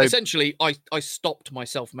episode... Yeah, essentially, I stopped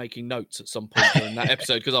myself making notes at some point during that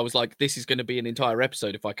episode because I was like, this is going to be an entire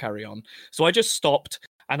episode if I carry on. So I just stopped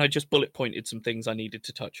and I just bullet pointed some things I needed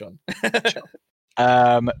to touch on.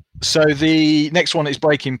 So the next one is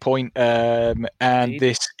Breaking Point, and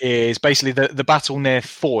this is basically the battle near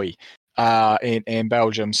Foy in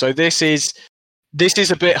Belgium. So this is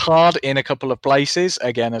a bit hard in a couple of places,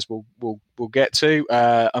 again, as we'll get to.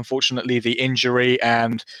 Unfortunately, the injury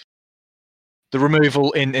and the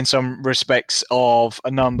removal in some respects of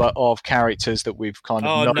a number of characters that we've kind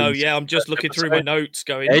of known. Oh no, yeah, I'm just looking through my notes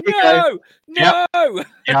going, no!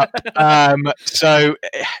 Yep. So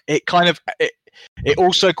it kind of it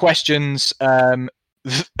also questions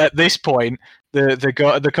at this point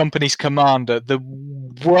the company's commander, the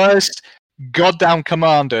worst goddamn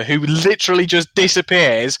commander who literally just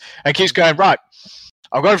disappears and keeps going, right,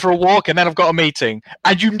 I'm going for a walk and then I've got a meeting.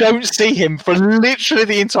 And you don't see him for literally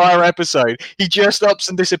the entire episode. He just ups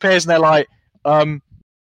and disappears and they're like,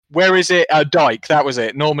 where is it? Dyke, that was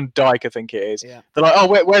it. Norman Dyke, I think it is. Yeah. They're like, oh,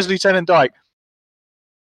 where's Lieutenant Dyke?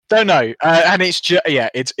 Don't know. And it's just,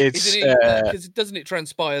 it's because doesn't it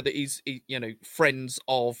transpire that he's friends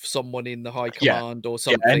of someone in the high command or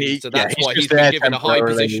something? So that's why he's been given a high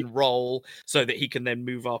position role so that he can then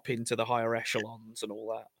move up into the higher echelons and all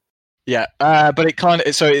that. Yeah, but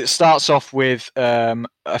it starts off with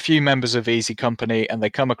a few members of Easy Company, and they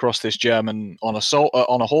come across this German on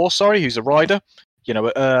a horse, who's a rider.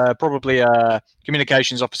 Probably a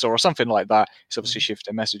communications officer or something like that. He's obviously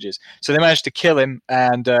shifting messages. So they managed to kill him,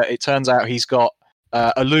 and it turns out he's got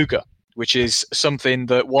a Luger, which is something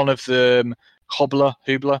that one of them, Hubler,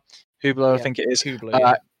 I think it is.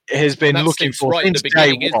 Hubler, has been looking for right since at the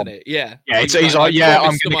beginning, day one. isn't it? Yeah. Yeah, he's like, yeah,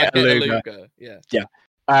 I'm going to get a Luger. Yeah.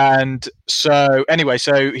 And so anyway,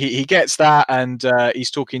 so he gets that, and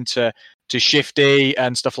he's talking to Shifty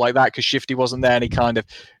and stuff like that, because Shifty wasn't there, and he kind of,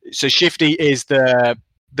 so Shifty is the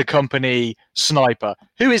company sniper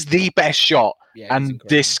who is the best shot, and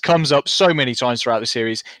this comes up so many times throughout the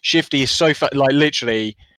series. Shifty is so like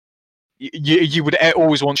literally, you would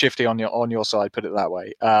always want Shifty on your side, put it that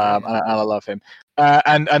way. And I love him.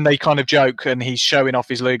 And they kind of joke, and he's showing off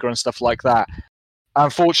his Luger and stuff like that.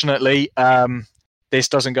 Unfortunately, this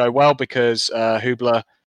doesn't go well, because Hubler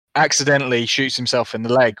accidentally shoots himself in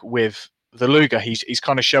the leg with the Luger. He's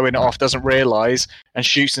kind of showing it off, doesn't realise, and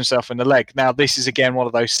shoots himself in the leg. Now, this is again one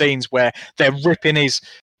of those scenes where they're ripping his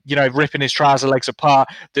trouser legs apart.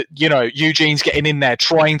 That Eugene's getting in there,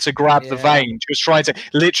 trying to grab the vein, just trying to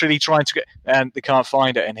get, and they can't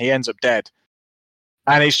find it, and he ends up dead.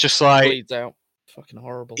 And it's just like, bleeds out. Fucking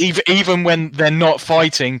horrible. Even when they're not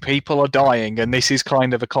fighting, people are dying, and this is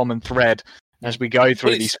kind of a common thread as we go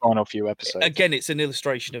through these final few episodes. Again, it's an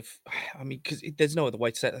illustration of, I mean, because there's no other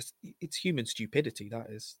way to say it. It's human stupidity,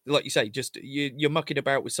 that is. Like you say, just you're mucking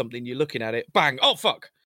about with something, you're looking at it, bang, oh,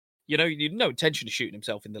 fuck. You had no intention of shooting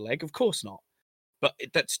himself in the leg, of course not. But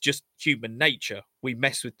that's just human nature. We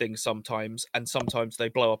mess with things sometimes, and sometimes they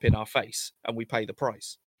blow up in our face, and we pay the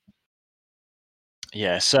price.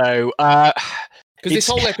 Yeah, so... because this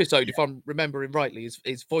whole episode, if I'm remembering rightly,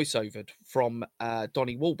 is voiceovered from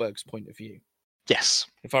Donnie Wahlberg's point of view. Yes.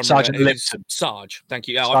 If I'm Sergeant Lipton. Sarge, thank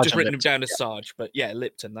you. I've just written him down as Sarge, but yeah,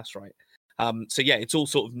 Lipton, that's right. So yeah, it's all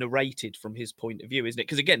sort of narrated from his point of view, isn't it?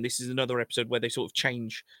 Because again, this is another episode where they sort of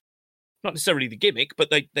change, not necessarily the gimmick, but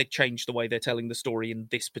they change the way they're telling the story in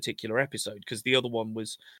this particular episode, because the other one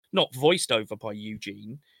was not voiced over by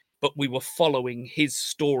Eugene, but we were following his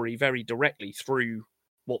story very directly through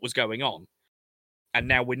what was going on. And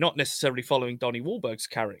now we're not necessarily following Donnie Wahlberg's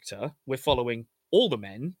character. We're following all the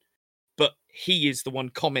men, but he is the one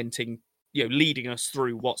commenting, leading us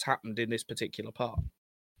through what's happened in this particular part.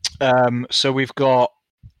 So we've got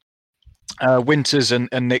Winters and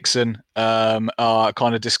Nixon are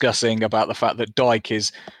kind of discussing about the fact that Dyke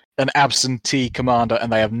is an absentee commander,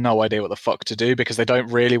 and they have no idea what the fuck to do, because they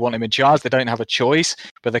don't really want him in charge. They don't have a choice,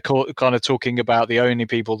 but they're kind of talking about the only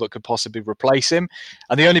people that could possibly replace him.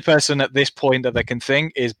 And the only person at this point that they can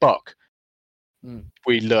think is Buck.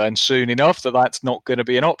 We learn soon enough that that's not going to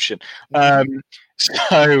be an option. There's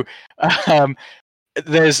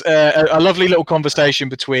a lovely little conversation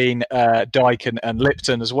between Dyke and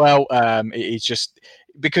Lipton as well. He's just,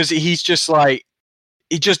 because he's just like,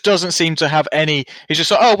 he just doesn't seem to have any. He's just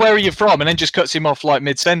like, oh, where are you from? And then just cuts him off like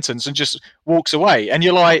mid-sentence and just walks away. And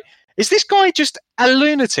you're like, is this guy just a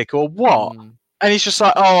lunatic or what? And he's just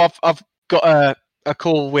like, oh, I've got a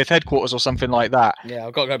call with headquarters or something like that. Yeah,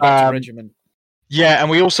 I've got to go back to regiment. Yeah, and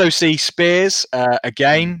we also see Spears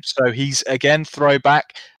again. So he's, again,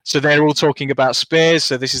 throwback. So they're all talking about Spears.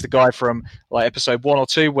 So this is the guy from like episode 1 or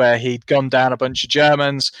 2 where he'd gunned down a bunch of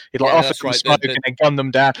Germans. He'd offered them smoke and then gunned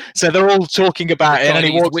them down. So they're all talking about it, and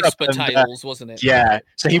he walks up and tales, wasn't it? Yeah.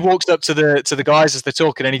 So he walks up to the guys as they're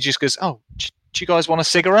talking, and he just goes, "Oh, do you guys want a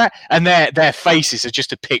cigarette?" And their faces are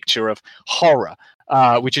just a picture of horror.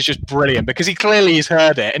 Which is just brilliant, because he clearly has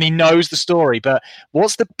heard it and he knows the story. But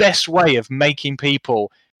what's the best way of making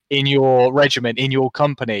people in your regiment, in your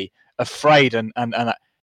company, afraid and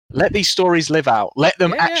let these stories live out. Let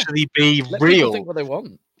them actually be let real. People think what they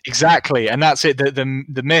want. Exactly, and that's it.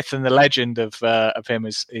 The myth and the legend of him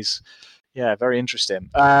is very interesting.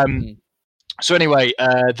 So anyway,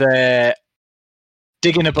 they're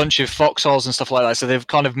digging a bunch of foxholes and stuff like that. So they've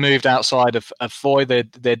kind of moved outside of Foy. They're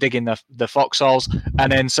digging the foxholes,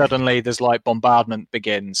 and then suddenly there's like bombardment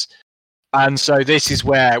begins, and so this is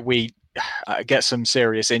where we get some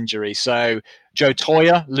serious injury. So Joe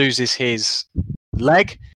Toya loses his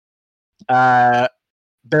leg.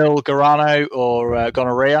 Bill Garano, or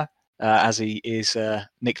Gonorrhea, as he is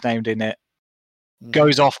nicknamed in it,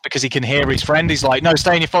 goes off because he can hear his friend. He's like, "No,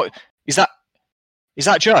 stay in your fox." Is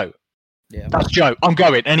that Joe? Yeah, that's Joe. I'm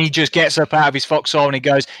going. And he just gets up out of his foxhole and he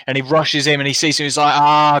goes and he rushes him and he sees him. He's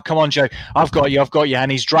like, come on, Joe. I've got you. And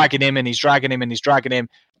he's dragging him and he's dragging him and he's dragging him.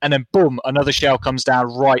 And then boom, another shell comes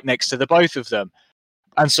down right next to the both of them.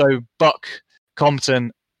 And so Buck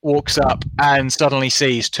Compton walks up and suddenly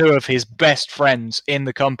sees two of his best friends in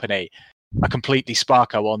the company are completely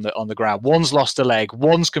sparko on the ground. One's lost a leg,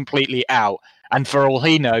 one's completely out, and for all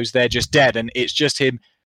he knows, they're just dead. And it's just him,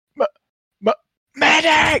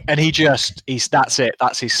 medic, and that's it.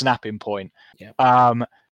 That's his snapping point. Yeah.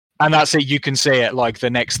 And that's it. You can see it. Like the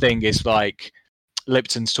next thing is like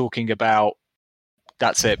Lipton's talking about.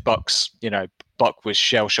 That's it. Buck's Buck was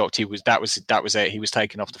shell shocked. That was it. He was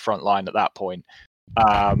taken off the front line at that point.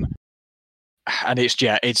 And it's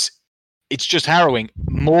just harrowing.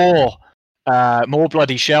 More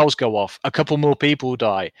bloody shells go off. A couple more people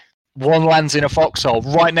die. One lands in a foxhole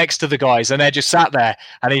right next to the guys, and they're just sat there.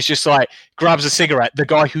 And he's just like, grabs a cigarette. The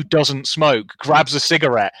guy who doesn't smoke grabs a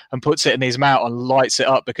cigarette and puts it in his mouth and lights it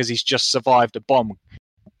up because he's just survived a bomb,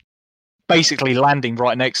 basically landing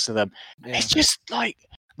right next to them. Yeah. It's just like,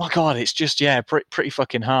 my God, it's just pretty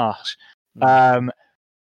fucking harsh.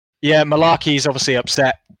 Malarkey is obviously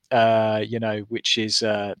upset, which is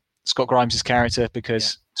Scott Grimes' character,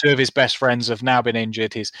 because two of his best friends have now been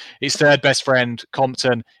injured. His third best friend,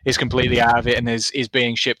 Compton, is completely out of it and is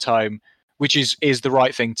being shipped home, which is the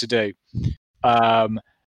right thing to do.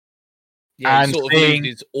 He sort of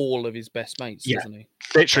loses all of his best mates, doesn't he?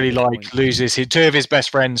 Literally, loses two of his best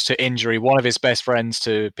friends to injury, one of his best friends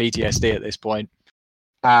to PTSD at this point.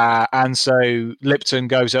 And so Lipton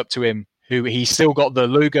goes up to him, who he's still got the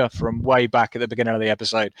Luger from way back at the beginning of the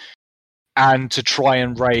episode. And to try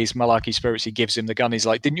and raise Malarkey's spirits, he gives him the gun. He's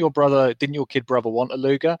like, didn't your kid brother want a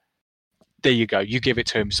Luger? There you go. You give it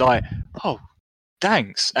to him. He's like, oh,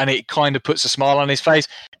 thanks. And it kind of puts a smile on his face,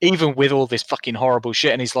 even with all this fucking horrible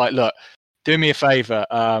shit. And he's like, look, do me a favor.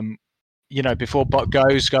 Before Buck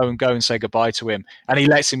goes, go and say goodbye to him. And he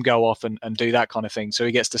lets him go off and do that kind of thing. So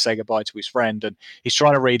he gets to say goodbye to his friend, and he's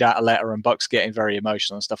trying to read out a letter, and Buck's getting very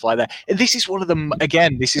emotional and stuff like that. And this is one of them,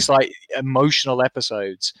 again, this is like emotional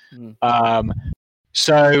episodes.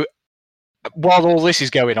 So while all this is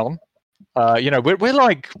going on, we're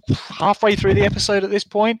like halfway through the episode at this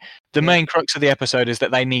point. The main crux of the episode is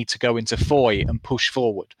that they need to go into Foy and push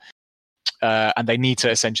forward. And they need to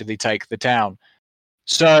essentially take the town.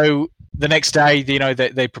 So the next day,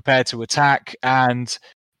 they prepare to attack, and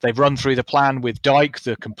they run through the plan with Dyke,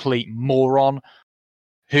 the complete moron,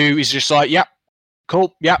 who is just like, yep,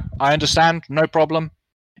 cool, yep, I understand, no problem.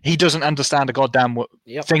 He doesn't understand a goddamn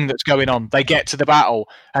thing that's going on. They get to the battle,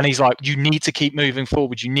 and he's like, you need to keep moving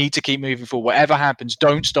forward. You need to keep moving forward. Whatever happens,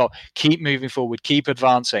 don't stop. Keep moving forward. Keep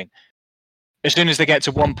advancing. As soon as they get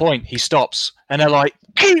to one point, he stops, and they're like,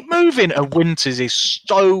 keep moving. And Winters is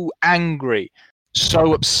so angry,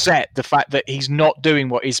 so upset the fact that he's not doing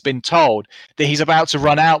what he's been told, that he's about to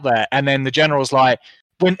run out there. And then the general's like,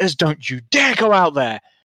 Winters, don't you dare go out there.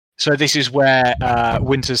 So this is where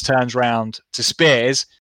Winters turns round to Spears.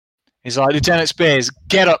 He's like, Lieutenant Spears,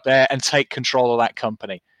 get up there and take control of that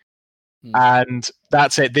company. And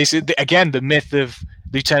that's it. This is, again, the myth of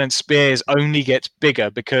Lieutenant Spears only gets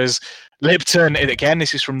bigger because Lipton, again,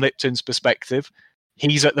 this is from Lipton's perspective.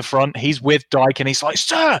 He's at the front, he's with Dyke, and he's like,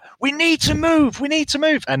 sir, we need to move.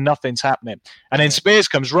 And nothing's happening. And then Spears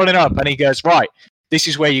comes running up, and he goes, right, this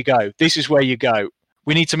is where you go.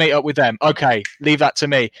 We need to meet up with them. Okay, leave that to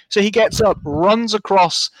me. So he gets up, runs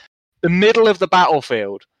across the middle of the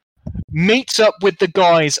battlefield, meets up with the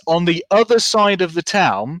guys on the other side of the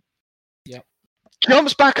town,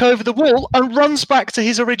 jumps back over the wall, and runs back to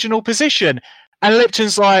his original position. And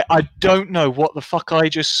Lipton's like, I don't know what the fuck I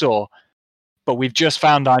just saw, but we've just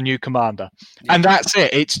found our new commander. And that's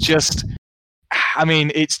it. It's just,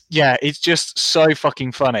 it's just so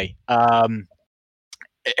fucking funny.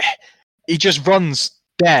 He just runs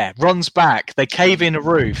back. They cave in a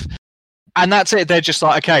roof. And that's it. They're just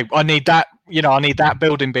like, okay, I need that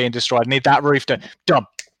building being destroyed. I need that roof done.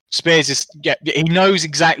 Spears is, he knows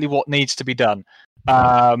exactly what needs to be done.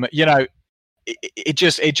 It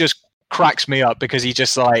just cracks me up because he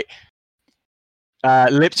just like,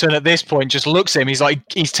 Lipton at this point just looks at him.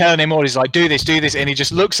 He's telling him all. He's like, do this, and he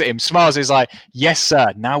just looks at him, smiles. He's like, yes,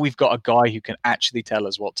 sir. Now we've got a guy who can actually tell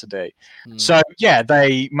us what to do. So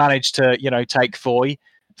they managed to, take Foy.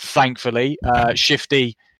 Thankfully,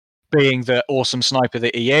 Shifty, being the awesome sniper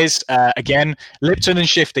that he is, again, Lipton and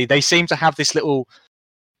Shifty, they seem to have this little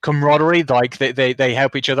camaraderie. Like they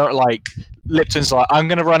help each other. Like Lipton's like, I'm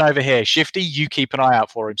going to run over here. Shifty, you keep an eye out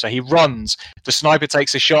for him. So he runs. The sniper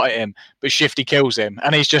takes a shot at him, but Shifty kills him.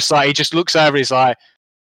 And he's just like, he just looks over. He's like, I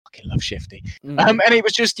fucking love Shifty. And it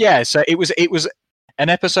was just, so it was an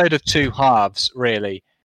episode of two halves, really,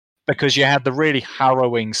 because you had the really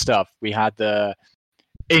harrowing stuff. We had the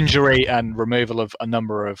injury and removal of a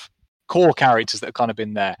number of core characters that have kind of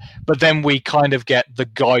been there, but then we kind of get the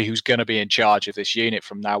guy who's going to be in charge of this unit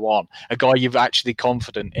from now on, a guy you're actually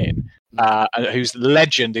confident in, whose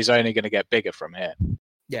legend is only going to get bigger from here.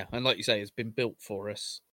 Yeah, and like you say, it's been built for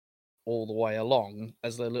us all the way along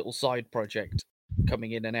as a little side project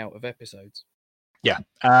coming in and out of episodes. Yeah,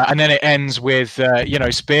 and then it ends with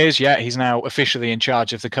Spears. Yeah, he's now officially in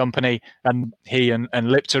charge of the company, and he and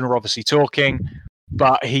Lipton are obviously talking.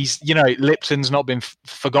 But he's, Lipton's not been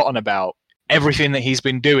forgotten about everything that he's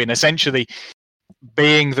been doing, essentially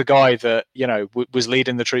being the guy that, you know, was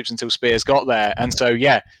leading the troops until Spears got there. And so,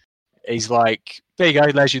 yeah, he's like, there you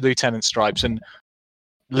go, there's your lieutenant stripes. And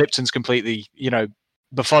Lipton's completely, you know,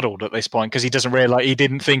 befuddled at this point because he doesn't realize, he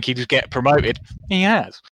didn't think he'd get promoted. He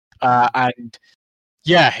has. And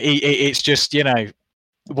yeah, it's just, you know,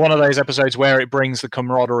 one of those episodes where it brings the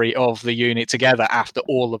camaraderie of the unit together after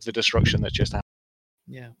all of the destruction that just happened.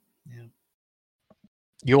 Yeah, yeah.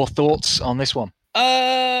 Your thoughts on this one?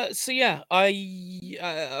 So yeah,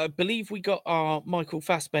 I believe we got our Michael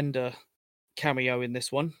Fassbender cameo in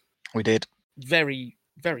this one. We did. Very,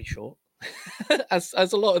 very short. as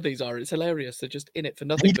a lot of these are. It's hilarious. They're just in it for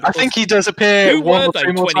nothing. I think he does appear one or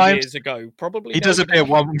two more 20 times. Years ago, probably. He does appear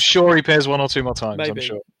one. I'm sure he appears one or two more times. Maybe, I'm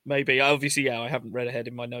sure. Maybe. Obviously, yeah. I haven't read ahead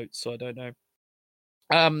in my notes, so I don't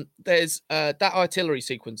know. There's that artillery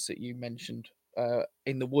sequence that you mentioned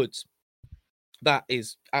in the woods. That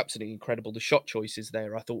is absolutely incredible. The shot choices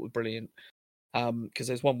there, I thought, were brilliant. Because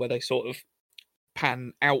there's one where they sort of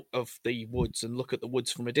pan out of the woods and look at the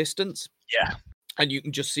woods from a distance. Yeah. And you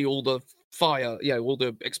can just see all the fire, all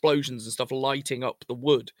the explosions and stuff lighting up the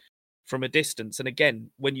wood from a distance. And again,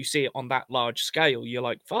 when you see it on that large scale, you're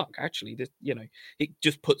like, fuck, actually, this, it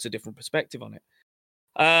just puts a different perspective on it.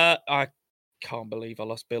 I can't believe I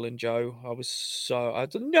lost Bill and Joe.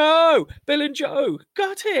 No, Bill and Joe,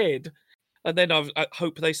 gutted. And then I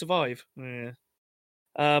hope they survive. Yeah.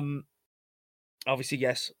 Obviously,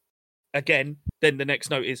 yes. Again, then the next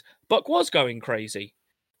note is, Buck was going crazy.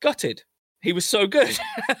 Gutted. He was so good.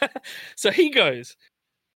 So he goes.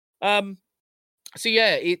 So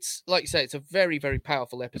yeah, it's like you say, it's a very, very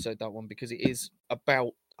powerful episode, that one, because it is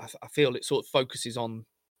about, I feel it sort of focuses on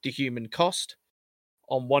the human cost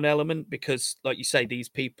on one element, because like you say, these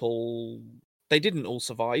people, they didn't all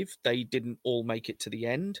survive. They didn't all make it to the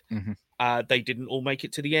end. Mm-hmm. They didn't all make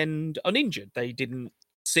it to the end uninjured. They didn't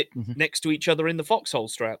sit next to each other in the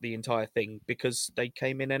foxholes throughout the entire thing, because they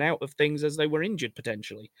came in and out of things as they were injured,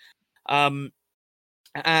 potentially. And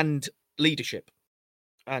leadership,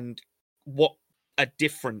 and what a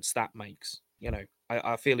difference that makes.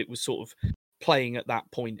 I feel it was sort of playing at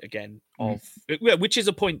that point again of which is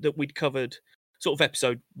a point that we'd covered sort of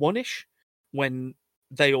episode 1-ish, when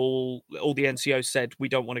they all the NCOs said, we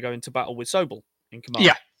don't want to go into battle with Sobel in command.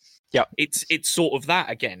 Yeah. It's sort of that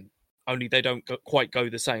again, only they don't quite go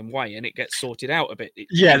the same way, and it gets sorted out a bit.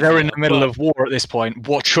 They're in the middle of war at this point.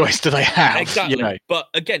 What choice do they have? Exactly. But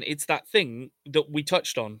again, it's that thing that we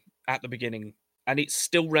touched on at the beginning, and it's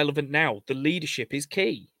still relevant now. The leadership is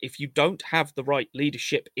key. If you don't have the right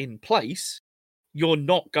leadership in place, you're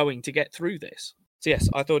not going to get through this. So yes,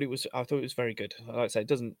 I thought it was very good. Like I say, it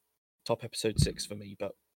doesn't top episode 6 for me,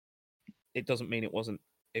 but it doesn't mean it wasn't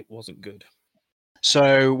good.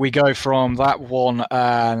 So we go from that one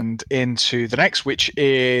and into the next, which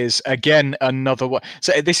is, again, another one.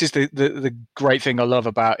 So this is the great thing I love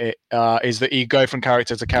about it, is that you go from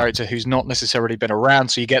character to character who's not necessarily been around,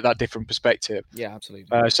 so you get that different perspective. Yeah,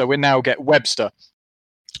 absolutely. So we now get Webster,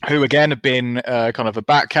 who, again, had been kind of a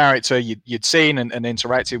back character you'd seen and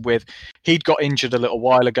interacted with. He'd got injured a little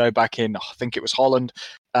while ago back in, I think it was Holland.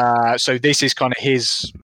 So this is kind of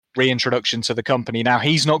his reintroduction to the company. Now,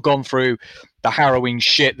 he's not gone through the harrowing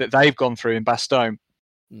shit that they've gone through in Bastogne.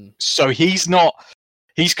 So he's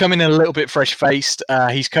coming in a little bit fresh-faced.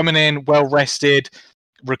 He's coming in well-rested,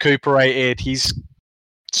 recuperated. He's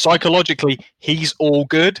psychologically, he's all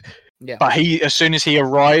good. Yeah. But as soon as he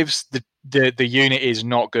arrives, the unit is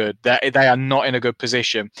not good. They are not in a good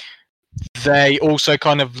position. They also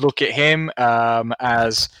kind of look at him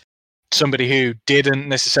as somebody who didn't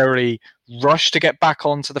necessarily rush to get back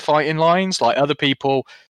onto the fighting lines, like other people,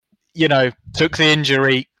 took the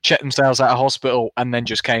injury, checked themselves out of hospital, and then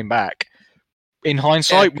just came back. In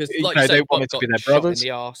hindsight, they wanted to be their brothers. In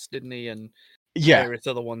the arse, didn't he? And yeah, various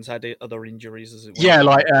other ones had other injuries, as it were. Yeah,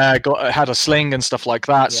 like had a sling and stuff like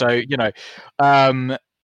that. Yeah.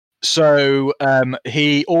 So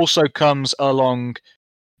he also comes along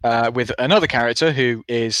with another character who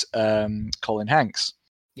is Colin Hanks.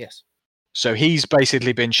 Yes. So he's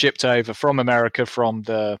basically been shipped over from America, from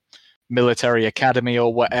the military academy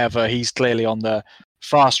or whatever. He's clearly on the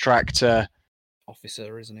fast track to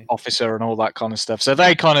officer, isn't he? Officer and all that kind of stuff. So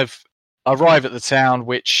they kind of arrive at the town,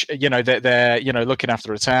 which, they're looking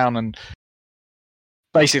after a town, and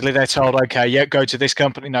basically they're told, okay, yeah, go to this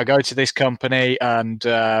company, no, go to this company, and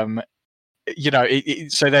so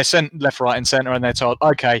they're sent left, right, and center, and they're told,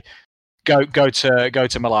 okay, go to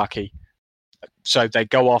Malarkey. So they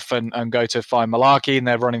go off and go to find Malarkey, and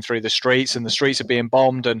they're running through the streets, and the streets are being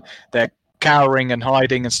bombed, and they're cowering and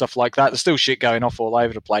hiding and stuff like that. There's still shit going off all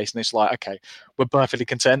over the place, and it's like, okay, we're perfectly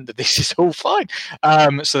content that this is all fine.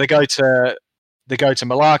 So they go to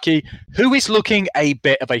Malarkey, who is looking a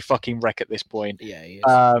bit of a fucking wreck at this point. Yeah, he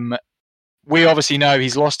is. We obviously know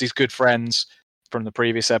he's lost his good friends from the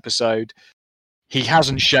previous episode. He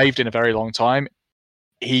hasn't shaved in a very long time.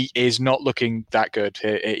 He is not looking that good.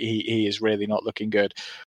 He is really not looking good.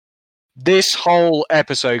 This whole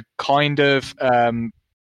episode kind of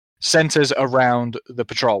centers around the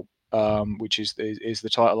patrol, which is the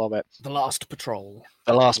title of it. The Last Patrol.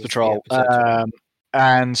 The Last Patrol.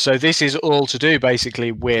 And so this is all to do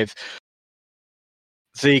basically with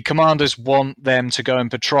the commanders want them to go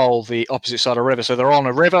and patrol the opposite side of the river. So they're on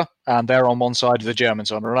a river, and they're on one side, the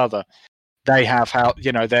Germans on another. They have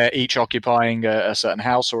they're each occupying a certain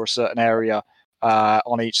house or a certain area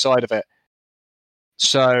on each side of it.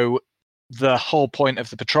 So the whole point of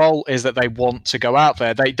the patrol is that they want to go out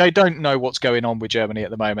there. They don't know what's going on with Germany at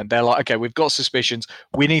the moment. They're like, okay, we've got suspicions.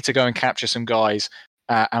 We need to go and capture some guys,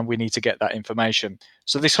 and we need to get that information.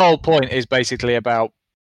 So this whole point is basically about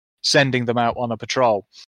sending them out on a patrol.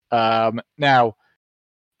 Now,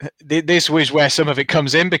 this was where some of it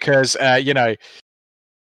comes in because,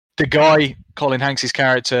 the guy, Colin Hanks'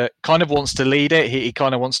 character, kind of wants to lead it. He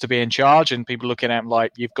kind of wants to be in charge, and people looking at him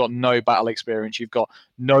like, you've got no battle experience, you've got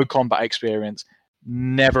no combat experience,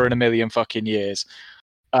 never in a million fucking years.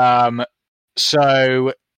 Now,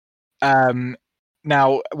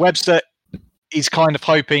 Webster is kind of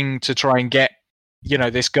hoping to try and get,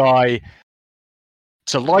 this guy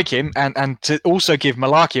to like him and to also give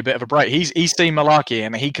Malarkey a bit of a break. He's seen Malarkey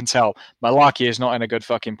and he can tell Malarkey is not in a good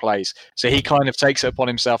fucking place. So he kind of takes it upon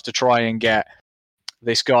himself to try and get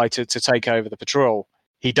this guy to take over the patrol.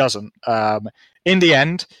 He doesn't. In the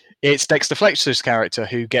end, it's Dexter Fletcher's character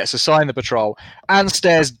who gets assigned the patrol and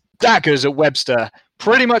stares daggers at Webster,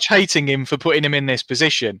 pretty much hating him for putting him in this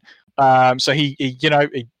position. So he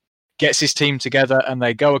gets his team together and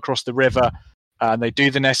they go across the river. And they do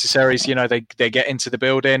the necessaries, they get into the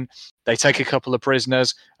building, they take a couple of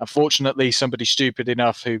prisoners. Unfortunately, somebody stupid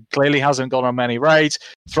enough who clearly hasn't gone on many raids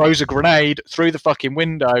throws a grenade through the fucking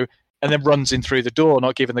window and then runs in through the door,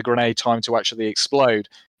 not giving the grenade time to actually explode.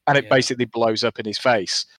 And it basically blows up in his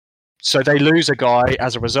face. So they lose a guy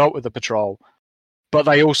as a result of the patrol. But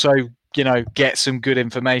they also, get some good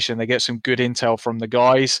information. They get some good intel from the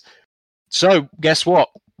guys. So guess what?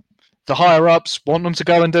 The higher-ups want them to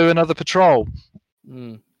go and do another patrol.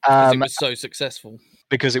 Because it was so successful.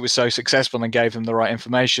 Because it was so successful and gave them the right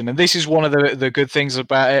information. And this is one of the good things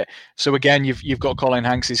about it. So again, you've got Colin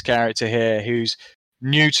Hanks' character here who's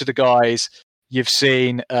new to the guys. You've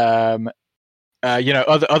seen other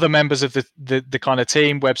members of the kind of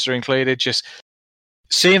team, Webster included, just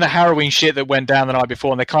seeing the harrowing shit that went down the night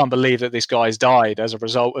before, and they can't believe that this guy's died as a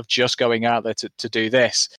result of just going out there to do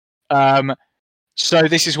this. So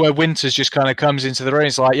this is where Winters just kind of comes into the room.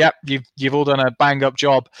 It's like, yep, you've all done a bang-up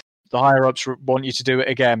job. The higher-ups want you to do it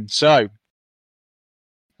again. So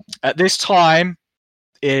at this time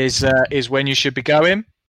is when you should be going.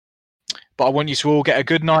 But I want you to all get a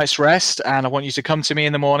good night's rest, and I want you to come to me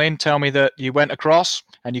in the morning, tell me that you went across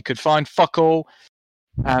and you could find fuck all,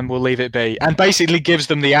 and we'll leave it be. And basically gives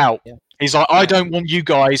them the out. Yeah. He's like, I don't want you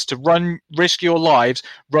guys to risk your lives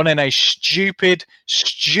running a stupid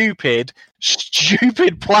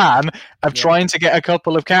plan of trying to get a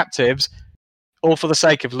couple of captives, all for the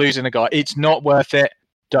sake of losing a guy. It's not worth it.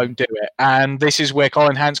 Don't do it. And this is where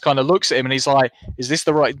Colin Hanks kind of looks at him and he's like,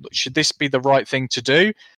 should this be the right thing to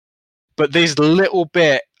do? But this little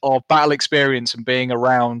bit of battle experience and being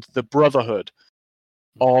around the brotherhood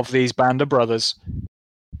of these band of brothers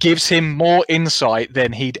gives him more insight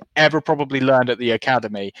than he'd ever probably learned at the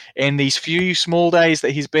academy. In these few small days that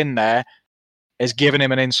he's been there, has given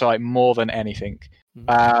him an insight more than anything.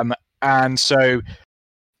 And so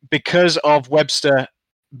because of Webster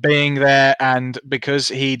being there and because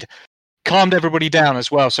he'd calmed everybody down as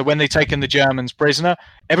well, so when they'd taken the Germans prisoner,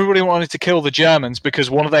 everybody wanted to kill the Germans because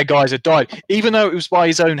one of their guys had died. Even though it was by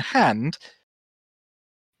his own hand,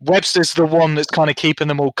 Webster's the one that's kind of keeping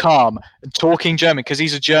them all calm and talking German because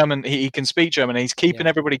he's a German. He can speak German. And he's keeping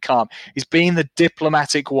everybody calm. He's being the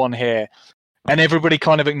diplomatic one here. And everybody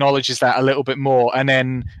kind of acknowledges that a little bit more. And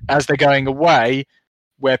then as they're going away,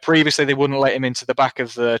 where previously they wouldn't let him into the back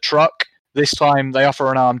of the truck, this time they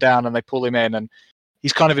offer an arm down and they pull him in. And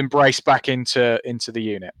he's kind of embraced back into the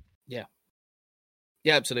unit. Yeah.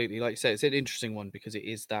 Yeah, absolutely. Like you say, it's an interesting one because it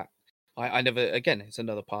is that. I never, again, it's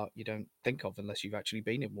another part you don't think of unless you've actually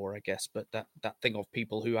been in war, I guess. But that thing of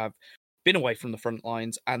people who have been away from the front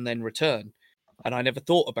lines and then return. And I never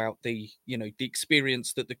thought about the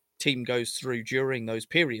experience that the team goes through during those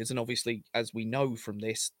periods, and obviously, as we know from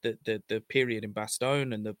this, the period in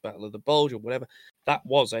Bastogne and the Battle of the Bulge or whatever, that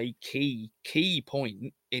was a key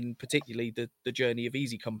point in particularly the journey of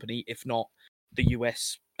Easy Company, if not the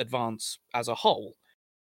US advance as a whole.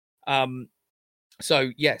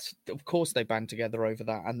 So yes, of course they band together over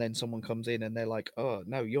that, and then someone comes in and they're like, "Oh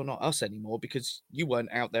no, you're not us anymore because you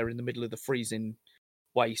weren't out there in the middle of the freezing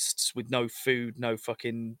wastes with no food, no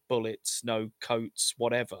fucking bullets, no coats,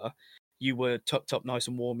 whatever. You were tucked up nice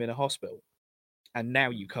and warm in a hospital, and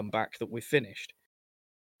now you come back that we're finished."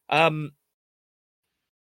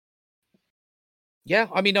 Yeah,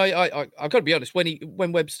 I mean, I got to be honest.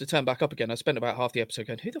 When Webster turned back up again, I spent about half the episode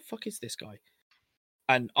going, "Who the fuck is this guy?"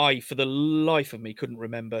 And I, for the life of me, couldn't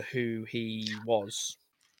remember who he was.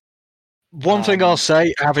 One thing I'll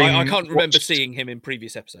say, I can't remember seeing him in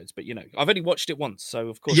previous episodes, but I've only watched it once, so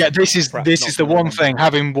of course. Yeah, this is the one thing.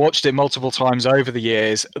 Having watched it multiple times over the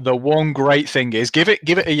years, the one great thing is give it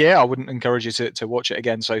a year. I wouldn't encourage you to watch it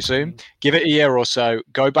again so soon. Give it a year or so.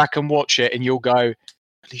 Go back and watch it, and you'll go,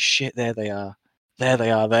 "Holy shit! There they are. There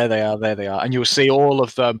they are. There they are. There they are." And you'll see all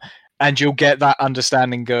of them. And you'll get that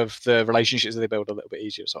understanding of the relationships that they build a little bit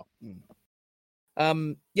easier as well.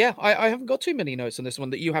 Yeah, I haven't got too many notes on this one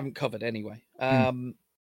that you haven't covered anyway.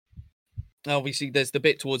 Obviously, there's the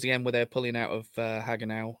bit towards the end where they're pulling out of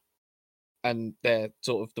Hagenau, and they're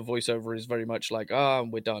sort of the voiceover is very much like,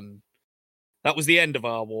 we're done. That was the end of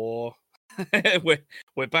our war.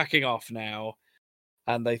 we're backing off now.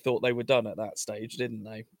 And they thought they were done at that stage, didn't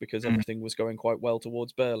they? Because everything was going quite well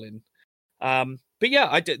towards Berlin. But yeah,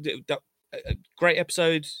 I did a great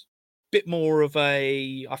episode. Bit more of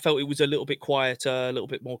I felt it was a little bit quieter, a little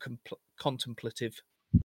bit more contemplative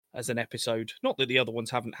as an episode. Not that the other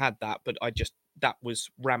ones haven't had that, but that was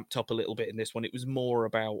ramped up a little bit in this one. It was more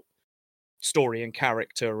about story and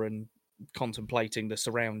character and contemplating the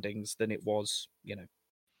surroundings than it was,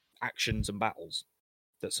 actions and battles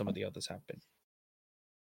that some of the others have been.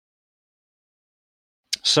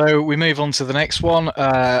 So we move on to the next one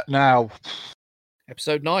now.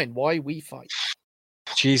 Episode 9, Why We Fight.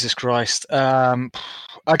 Jesus Christ.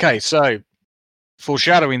 Okay, so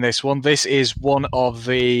foreshadowing this one, this is one of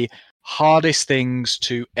the hardest things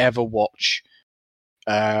to ever watch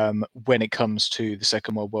when it comes to the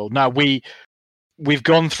Second World War. Now, we've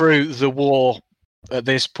gone through the war at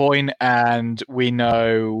this point, and we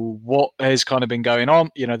know what has kind of been going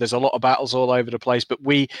on. There's a lot of battles all over the place, but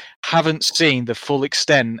we haven't seen the full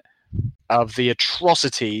extent of the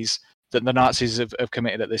atrocities that the Nazis have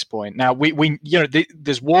committed at this point. Now,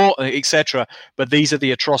 there's war, etc., but these are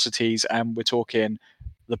the atrocities, and we're talking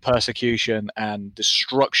the persecution and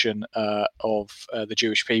destruction of the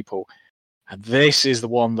Jewish people. And this is the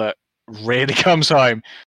one that really comes home.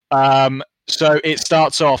 So it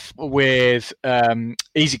starts off with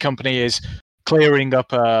Easy Company is clearing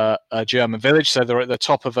up a German village. So they're at the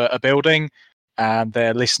top of a building, and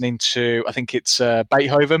they're listening to, I think it's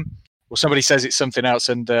Beethoven. Well, somebody says it's something else,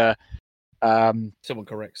 and someone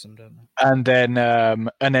corrects them, don't they? And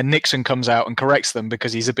then Nixon comes out and corrects them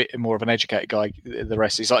because he's a bit more of an educated guy. The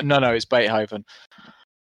rest, he's like, no, it's Beethoven.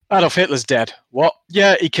 Adolf Hitler's dead. What?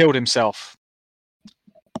 Yeah, he killed himself.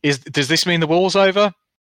 Does this mean the war's over?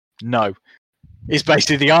 No, is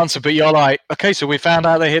basically the answer. But you're like, okay, so we found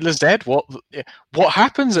out that Hitler's dead. What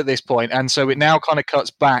happens at this point? And so it now kind of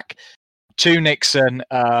cuts back to Nixon,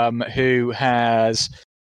 who has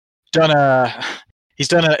done a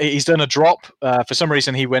drop. For some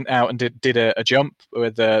reason, he went out and did a jump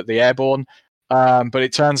with the airborne. But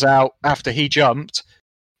it turns out after he jumped,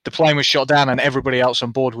 the plane was shot down and everybody else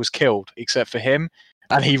on board was killed except for him.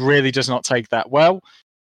 And he really does not take that well.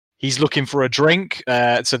 He's looking for a drink.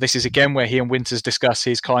 So this is again where he and Winters discuss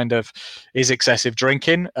his excessive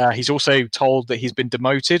drinking. He's also told that he's been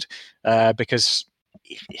demoted because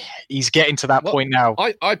he's getting to that point now.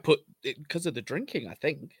 I put it because of the drinking, I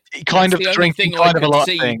think. Kind of drinking, kind of a lot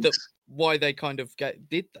of things. Why they kind of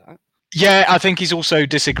did that. Yeah, I think he's also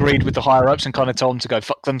disagreed with the higher-ups and kind of told them to go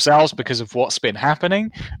fuck themselves because of what's been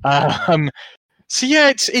happening. So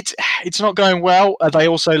yeah, it's not going well. They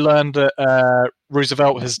also learned that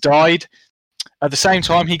Roosevelt has died. At the same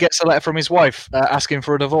time, he gets a letter from his wife asking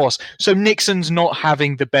for a divorce. So Nixon's not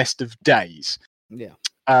having the best of days. Yeah.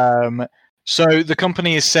 So the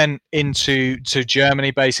company is sent into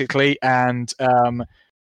Germany basically, and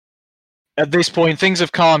at this point, things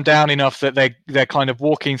have calmed down enough that they're kind of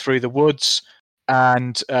walking through the woods,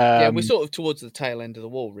 and yeah, we're sort of towards the tail end of the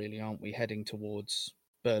war, really, aren't we? Heading towards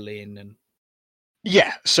Berlin and.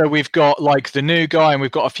 Yeah, so we've got like the new guy, and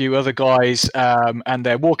we've got a few other guys, and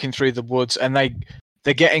they're walking through the woods, and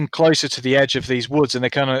they're getting closer to the edge of these woods, and they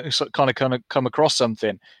kind of come across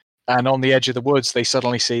something, and on the edge of the woods, they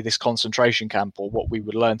suddenly see this concentration camp, or what we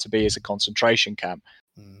would learn to be as a concentration camp.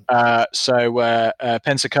 So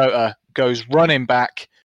Pensacola goes running back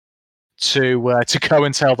to go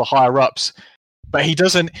and tell the higher ups, but he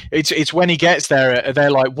doesn't. It's when he gets there,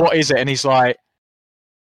 they're like, "What is it?" And he's like,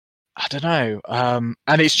 "I don't know."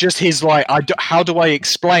 And it's just his like, how do I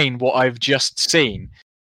explain what I've just seen?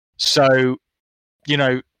 So,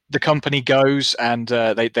 the company goes and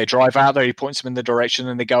they drive out there. He points them in the direction,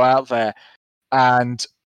 and they go out there. And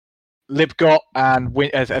Lipgott and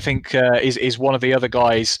I think is one of the other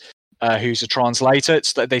guys who's a translator.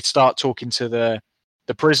 They start talking to the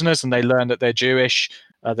prisoners, and they learn that they're Jewish,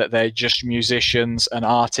 that they're just musicians and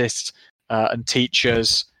artists and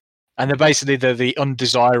teachers, and they're basically the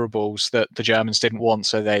undesirables that the Germans didn't want.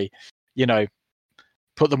 So they,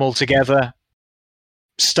 put them all together,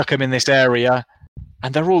 stuck them in this area,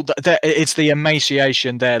 and it's the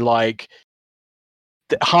emaciation. They're like,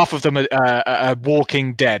 half of them are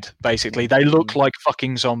walking dead, basically. They look like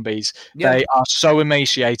fucking zombies. Yeah. They are so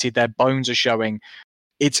emaciated, their bones are showing.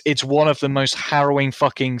 It's one of the most harrowing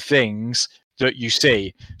fucking things that you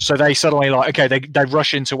see. So they suddenly they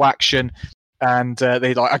rush into action, and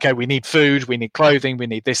they're like, okay, we need food, we need clothing, we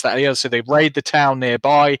need this, that, and the other. So they raid the town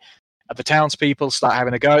nearby, and the townspeople start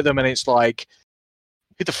having a go at them, and it's like,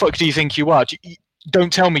 who the fuck do you think you are?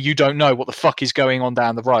 Don't tell me you don't know what the fuck is going on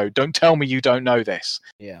down the road. Don't tell me you don't know this.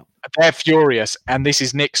 Yeah. They're furious, and this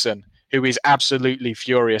is Nixon, who is absolutely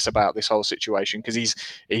furious about this whole situation because he's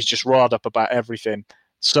just riled up about everything.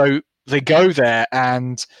 So they go there,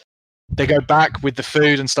 and they go back with the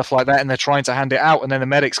food and stuff like that, and they're trying to hand it out, and then the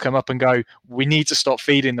medics come up and go, we need to stop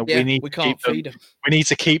feeding them. Yeah, we can't feed them. We need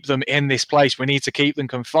to keep them in this place. We need to keep them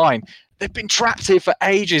confined. They've been trapped here for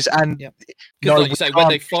ages, and like you say, when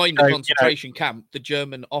they find the concentration camp, the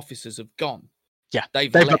German officers have gone. Yeah,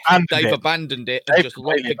 they've abandoned it and just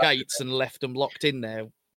locked the gates and left them locked in there.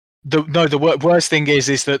 The worst thing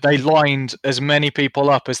is that they lined as many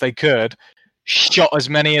people up as they could, shot as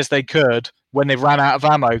many as they could. When they ran out of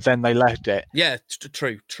ammo, then they left it. Yeah,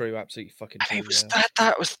 true, absolutely fucking true. It was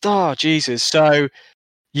that was Jesus. So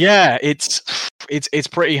yeah, it's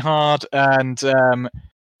pretty hard, and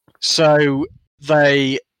so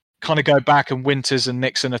they kind of go back, and Winters and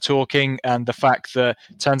Nixon are talking, and the fact that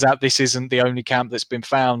turns out this isn't the only camp that's been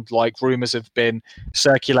found. Like, rumors have been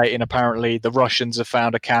circulating. Apparently, the Russians have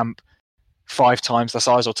found a camp 5 times the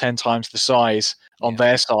size or 10 times the size on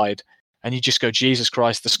their side. And you just go, Jesus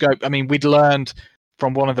Christ, the scope. I mean, we'd learned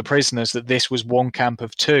from one of the prisoners that this was one camp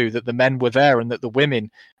of 2, that the men were there and that the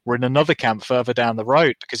women were in another camp further down the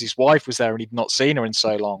road because his wife was there and he'd not seen her in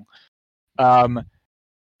so long.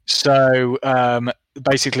 So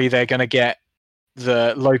basically, they're going to get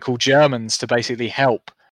the local Germans to basically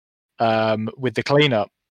help with the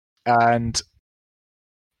cleanup. And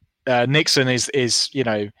Nixon is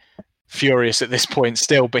furious at this point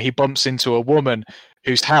still, but he bumps into a woman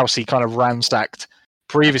whose house he kind of ransacked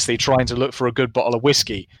previously, trying to look for a good bottle of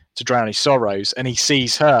whiskey to drown his sorrows. And he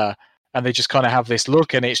sees her, and they just kind of have this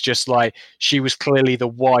look, and it's just like, she was clearly the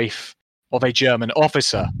wife of a German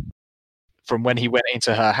officer from when he went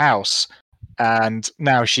into her house. And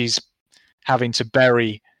now she's having to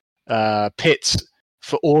bury pits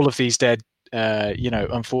for all of these dead,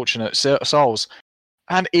 unfortunate souls.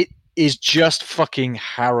 And it is just fucking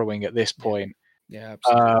harrowing at this point. Yeah,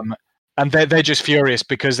 absolutely. And they're just furious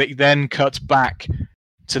because it then cuts back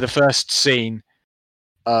to the first scene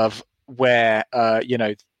of where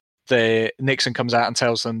the Nixon comes out and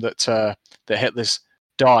tells them that Hitler's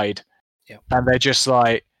died, and they're just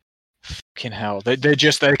like, fucking hell. They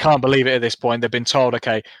can't believe it at this point. They've been told,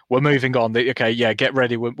 okay, we're moving on. Get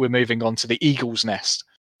ready. We're moving on to the Eagle's Nest,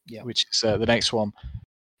 which is the next one.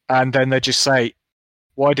 And then they just say,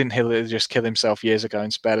 why didn't Hitler just kill himself years ago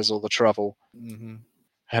and spared us all the trouble? Mm-hmm.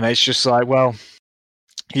 And it's just like, well,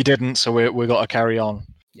 he didn't, so we got to carry on.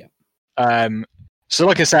 Yeah. So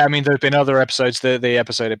like I said, I mean, there have been other episodes. The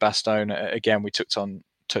episode of Bastogne, again, we touched on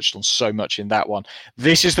so much in that one.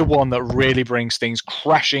 This is the one that really brings things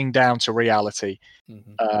crashing down to reality.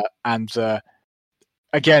 Mm-hmm.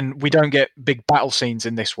 Again, we don't get big battle scenes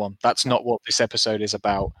in this one. That's not what this episode is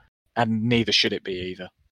about, and neither should it be either.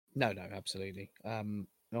 No, absolutely.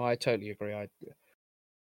 No, I totally agree.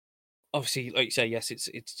 Obviously, like you say, yes,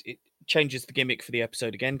 it changes the gimmick for the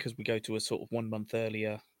episode again because we go to a sort of 1 month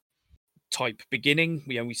earlier type beginning.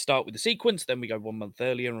 We start with the sequence, then we go 1 month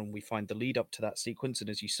earlier, and we find the lead up to that sequence. And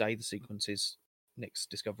as you say, the sequence is Nick's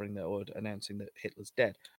discovering that, or announcing that Hitler's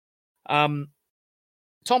dead. Tom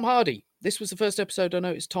Hardy. This was the first episode I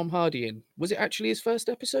noticed Tom Hardy in. Was it actually his first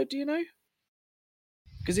episode? Do you know?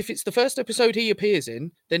 Because if it's the first episode he appears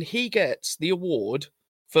in, then he gets the award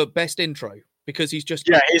for best intro because he's just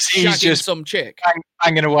he's just some chick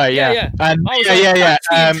banging away. And that's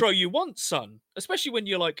the intro you want, son. Especially when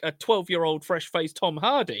you're like a 12-year-old fresh-faced Tom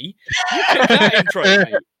Hardy. You pick that intro,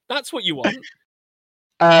 mate. That's what you want.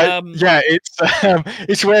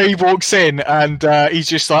 It's where he walks in and he's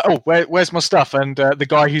just like, oh, where's my stuff? And the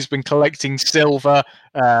guy who's been collecting silver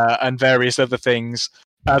and various other things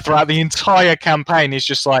throughout the entire campaign is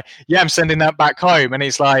just like, yeah, I'm sending that back home. And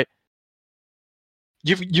it's like,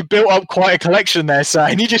 you built up quite a collection there, sir.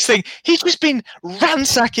 And you just think, he's just been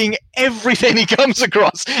ransacking everything he comes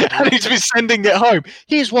across and he's been sending it home.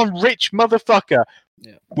 He's one rich motherfucker.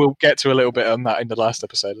 Yeah. We'll get to a little bit on that in the last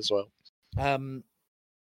episode as well. And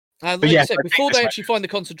like you said, before they actually find the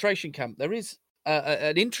concentration camp, there is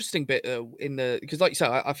an interesting bit because, like you said,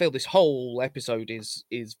 I feel this whole episode is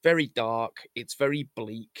very dark. It's very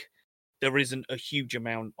bleak. There isn't a huge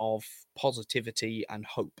amount of positivity and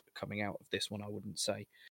hope coming out of this one, I wouldn't say,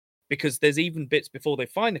 because there's even bits before they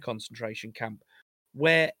find the concentration camp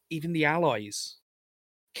where even the Allies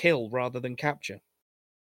kill rather than capture,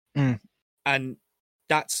 and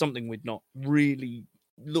that's something we'd not really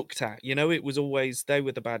looked at. It was always they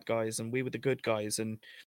were the bad guys and we were the good guys, and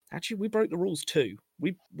actually we broke the rules too.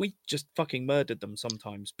 We just fucking murdered them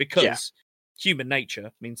sometimes because human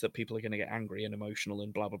nature means that people are going to get angry and emotional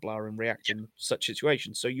and blah blah blah and react in such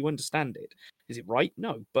situations. So you understand it. Is it right?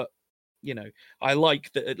 No, but I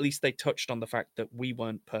like that at least they touched on the fact that we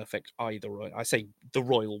weren't perfect either. I say the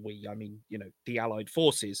royal we, I mean, the Allied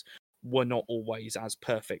forces were not always as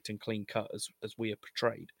perfect and clean cut as we are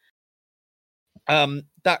portrayed.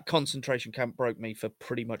 That concentration camp broke me for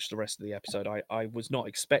pretty much the rest of the episode. I was not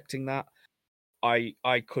expecting that. I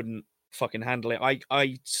couldn't fucking handle it.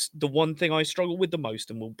 The one thing I struggle with the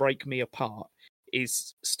most and will break me apart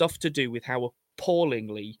is stuff to do with how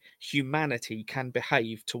appallingly humanity can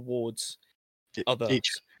behave towards others.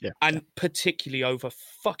 And particularly over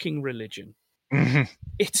fucking religion.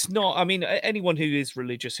 It's not, I mean, anyone who is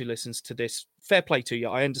religious who listens to this, fair play to you.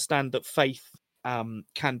 I understand that faith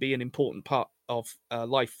can be an important part of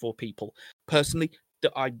life for people. Personally,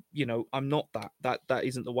 that I'm not that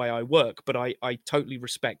isn't the way I work, but I totally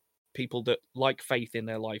respect people that like faith in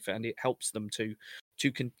their life and it helps them to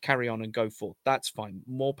can carry on and go forth. That's fine.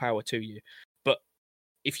 More power to you. But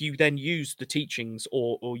if you then use the teachings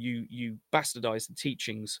or you bastardize the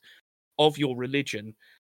teachings of your religion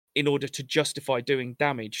in order to justify doing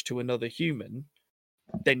damage to another human,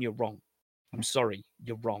 then you're wrong. I'm sorry,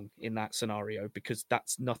 you're wrong in that scenario, because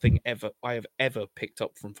that's nothing I have ever picked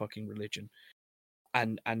up from fucking religion.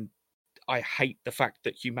 And I hate the fact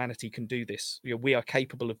that humanity can do this. We are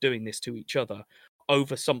capable of doing this to each other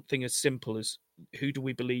over something as simple as who do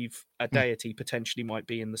we believe a deity potentially might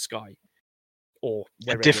be in the sky? Or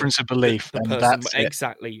a difference of belief. The person,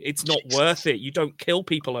 exactly. It's not worth it. You don't kill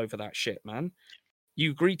people over that shit, man.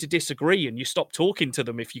 You agree to disagree and you stop talking to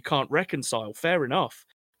them if you can't reconcile. Fair enough.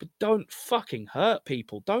 But don't fucking hurt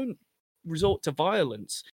people. Don't resort to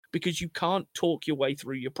violence because you can't talk your way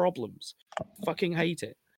through your problems. Fucking hate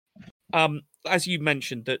it. As you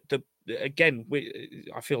mentioned,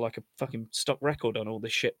 I feel like a fucking stuck record on all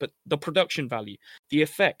this shit, but the production value, the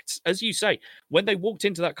effects, as you say, when they walked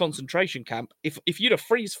into that concentration camp, if you'd have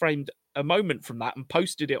freeze framed a moment from that and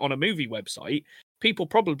posted it on a movie website, people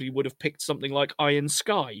probably would have picked something like Iron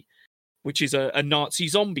Sky, which is a Nazi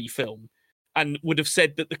zombie film, and would have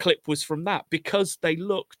said that the clip was from that, because they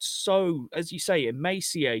looked so, as you say,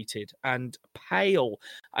 emaciated and pale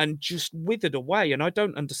and just withered away. And I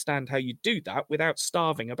don't understand how you do that without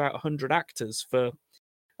starving about 100 actors for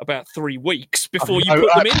about 3 weeks before you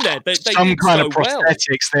put them in there. They some kind of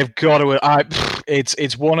prosthetics, they've got to.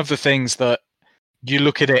 It's one of the things that you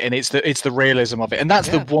look at it and it's the realism of it, and that's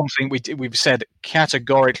the one thing we've said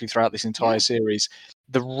categorically throughout this entire series.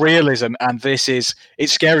 The realism, and it's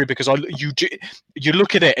scary because you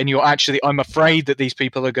look at it and I'm afraid that these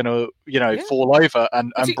people are going to fall over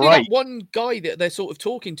and break. That one guy that they're sort of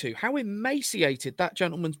talking to, how emaciated that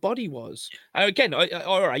gentleman's body was. Again,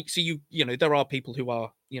 all right, so there are people who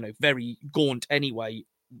are very gaunt anyway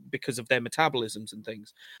because of their metabolisms and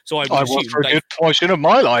things. So I would assume for a good portion of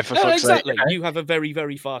my life. Exactly. You have a very,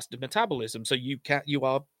 very fast metabolism, so you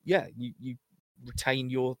retain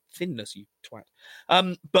your thinness, you twat.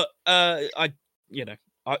 But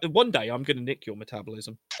one day I'm going to nick your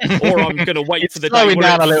metabolism, or I'm going to wait for the day where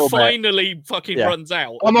it finally fucking runs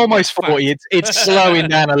out. I'm almost 40. It's slowing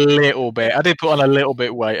down a little bit. I did put on a little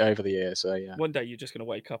bit weight over the year, so yeah. One day you're just going to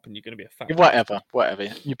wake up and you're going to be a fat. Whatever.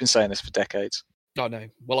 You've been saying this for decades. I know.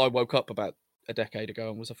 Well, I woke up about a decade ago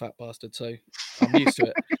and was a fat bastard, so I'm used to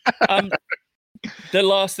it. The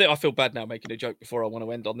last thing, I feel bad now making a joke before I want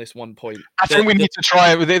to end on this one point. I think we need to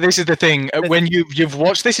try it. This is the thing. When you've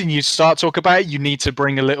watched this and you start to talk about it, you need to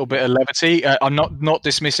bring a little bit of levity. I'm not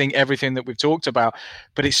dismissing everything that we've talked about,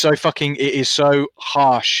 but it's so it is so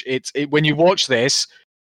harsh. When you watch this,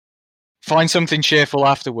 find something cheerful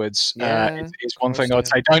afterwards. Yeah, it's one thing I'd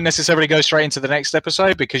say. Don't necessarily go straight into the next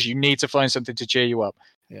episode because you need to find something to cheer you up.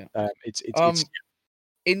 Yeah. It's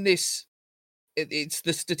in this. It's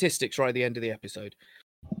the statistics right at the end of the episode.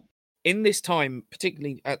 In this time,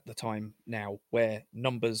 particularly at the time now, where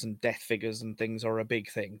numbers and death figures and things are a big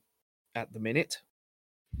thing at the minute,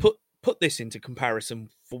 put this into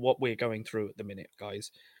comparison for what we're going through at the minute, guys.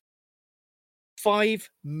 5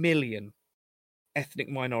 million ethnic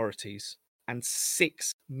minorities and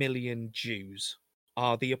 6 million Jews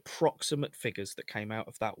are the approximate figures that came out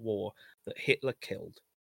of that war that Hitler killed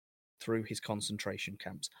through his concentration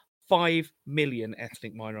camps. 5 million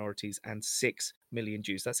ethnic minorities and 6 million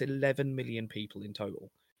Jews. That's 11 million people in total.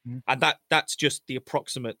 And that's just the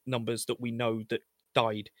approximate numbers that we know that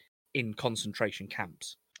died in concentration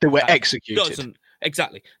camps. That were executed.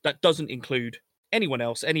 That doesn't include anyone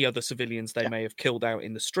else, any other civilians they may have killed out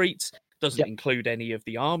in the streets. Doesn't include any of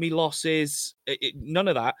the army losses. None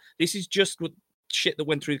of that. This is just shit that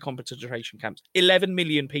went through the concentration camps. 11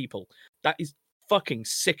 million people. That is fucking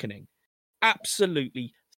sickening.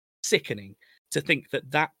 Absolutely sickening to think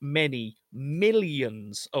that many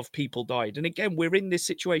millions of people died. And again, we're in this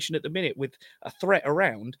situation at the minute with a threat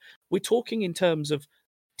around. We're talking in terms of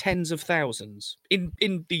tens of thousands in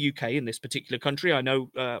the UK, in this particular country. I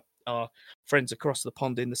know our friends across the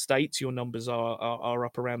pond in the States, your numbers are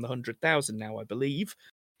up around the 100,000 now, I believe.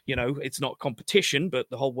 You know, it's not competition, but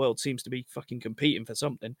the whole world seems to be fucking competing for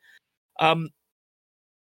something. We're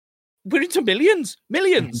into millions.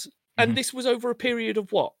 And this was over a period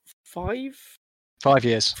of what? 5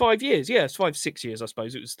 years? 5 years, yes, 5-6 years, I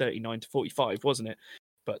suppose. It was 39 to 45, wasn't it?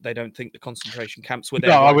 But they don't think the concentration camps were there.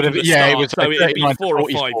 No, I would have. Yeah, it was. So it'd be 4 or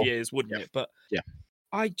 5 years, wouldn't it? But yeah,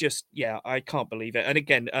 I can't believe it. And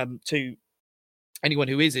again, to anyone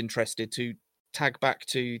who is interested, to tag back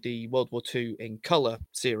to the World War II in Colour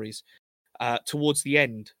series, towards the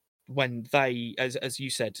end, when they, as you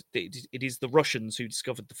said, it is the Russians who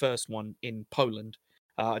discovered the first one in Poland.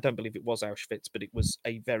 I don't believe it was Auschwitz, but it was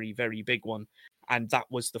a very, very big one. And that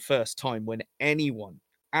was the first time when anyone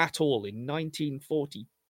at all in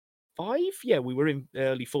 1945, yeah, we were in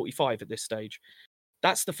early 45 at this stage.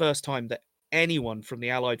 That's the first time that anyone from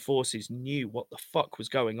the Allied forces knew what the fuck was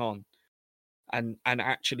going on and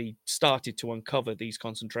actually started to uncover these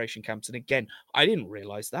concentration camps. And again, I didn't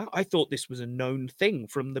realize that. I thought this was a known thing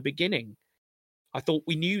from the beginning. I thought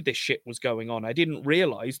we knew this shit was going on. I didn't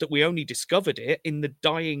realize that we only discovered it in the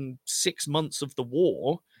dying 6 months of the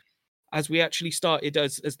war, as we actually started,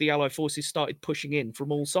 as the Allied forces started pushing in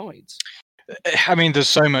from all sides. I mean, there's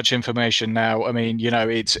so much information now. I mean, you know,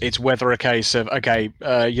 it's whether a case of, okay,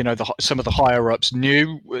 you know, some of the higher ups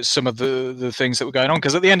knew some of the things that were going on,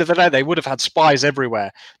 because at the end of the day, they would have had spies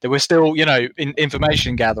everywhere. There were still, you know,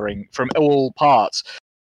 information gathering from all parts.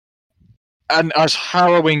 And as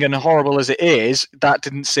harrowing and horrible as it is, that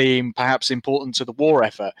didn't seem perhaps important to the war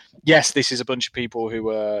effort. Yes, this is a bunch of people who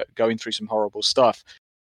were going through some horrible stuff.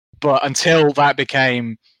 But until that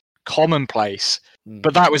became commonplace,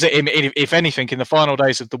 but that was it. If anything, in the final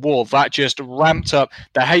days of the war, that just ramped up.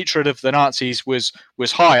 The hatred of the Nazis was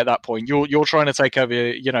high at that point. You're trying to take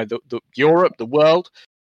over, you know, the Europe, the world.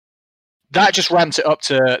 That just ramped it up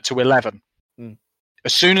to 11.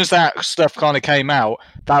 As soon as that stuff kind of came out,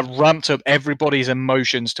 that ramped up everybody's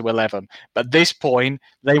emotions to 11. But at this point,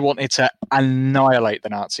 they wanted to annihilate the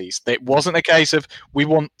Nazis. It wasn't a case of, we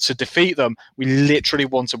want to defeat them. We literally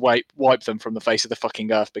want to wipe them from the face of the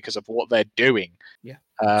fucking earth because of what they're doing. Yeah,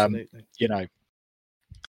 absolutely. You know.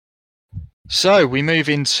 So we move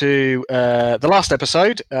into the last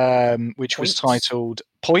episode, which was titled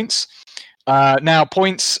Points. Now,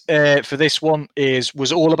 points for this one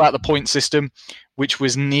was all about the point system, which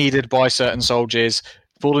was needed by certain soldiers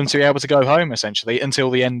for them to be able to go home, essentially,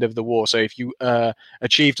 until the end of the war. So if you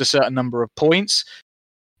achieved a certain number of points,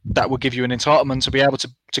 that would give you an entitlement to be able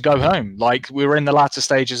to go home. Like, we're in the latter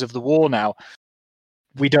stages of the war now.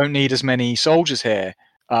 We don't need as many soldiers here.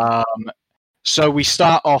 So we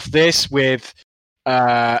start off this with...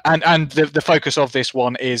 and the focus of this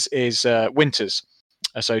one is Winters.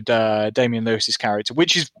 So Damian Lewis's character,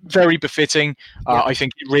 which is very befitting. I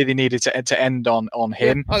think it really needed to end on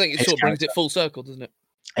him. Yeah, I think it sort of brings it full circle, doesn't it?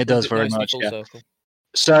 It does very much. Yeah.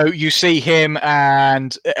 So you see him,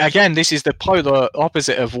 and again, this is the polar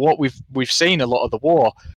opposite of what we've seen a lot of the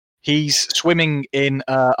war. He's swimming in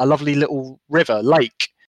a lovely little river, lake,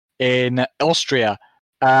 in Austria.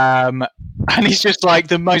 And it's just like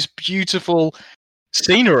the most beautiful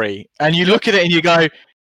scenery. And you look at it and you go,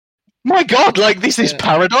 my God, like this is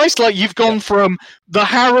paradise. Like you've gone from the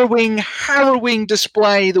harrowing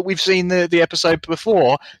display that we've seen the episode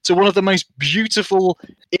before to one of the most beautiful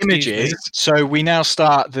images. So we now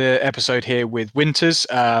start the episode here with Winters,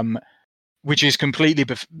 which is completely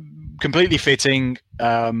fitting.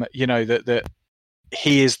 That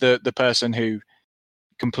he is the person who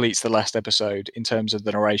completes the last episode in terms of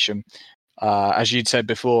the narration. As you'd said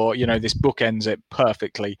before, this book ends it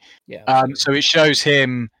perfectly. Yeah. So it shows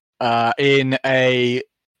him having a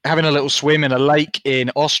little swim in a lake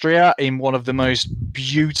in Austria in one of the most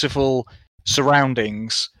beautiful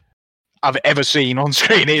surroundings I've ever seen on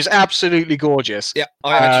screen. It is absolutely gorgeous. Yeah,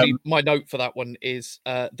 my note for that one is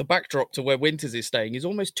the backdrop to where Winters is staying is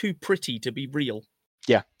almost too pretty to be real.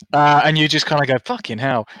 Yeah, and you just kind of go, fucking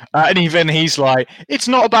hell. And even he's like, it's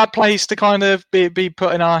not a bad place to kind of be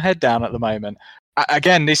putting our head down at the moment.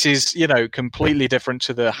 Again, this is, completely different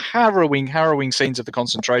to the harrowing scenes of the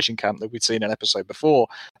concentration camp that we'd seen in an episode before.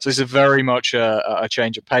 So this is very much a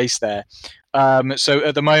change of pace there. So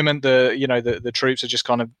at the moment, the troops are just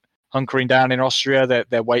kind of hunkering down in Austria.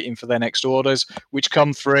 They're waiting for their next orders, which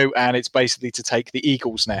come through, and it's basically to take the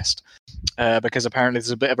Eagle's Nest, because apparently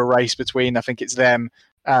there's a bit of a race between, I think it's them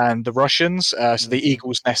and the Russians. So the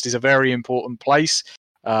Eagle's Nest is a very important place.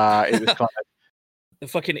 It was kind of the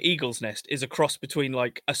fucking Eagle's Nest is a cross between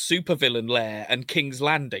like a supervillain lair and King's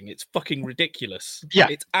Landing. It's fucking ridiculous. Yeah.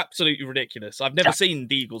 It's absolutely ridiculous. I've never seen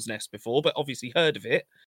the Eagle's Nest before, but obviously heard of it.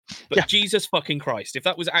 But Jesus fucking Christ, if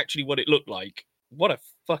that was actually what it looked like, what a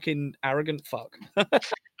fucking arrogant fuck.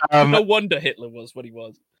 No wonder Hitler was what he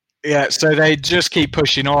was. Yeah, so they just keep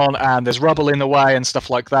pushing on, and there's rubble in the way and stuff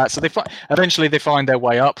like that. So eventually they find their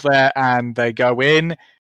way up there, and they go in.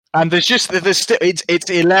 And there's still, it's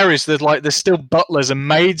hilarious. There's still butlers and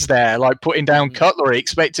maids there, like putting down cutlery,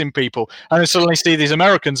 expecting people, and then suddenly see these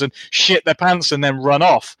Americans and shit their pants and then run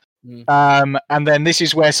off. And then this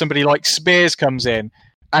is where somebody like Spears comes in,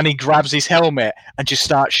 and he grabs his helmet and just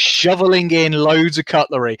starts shoveling in loads of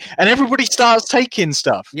cutlery, and everybody starts taking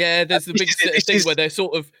stuff. Yeah, there's the big thing where they're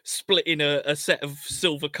sort of splitting a set of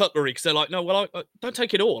silver cutlery because they're like, no, well, I don't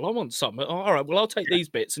take it all. I want some. All right, well, I'll take these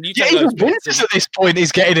bits, and you take those bits. At this point,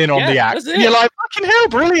 is getting in on the act. You're like, fucking hell,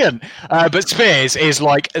 brilliant. But Spears is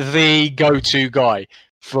like the go-to guy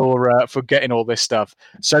for getting all this stuff.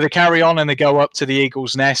 So they carry on and they go up to the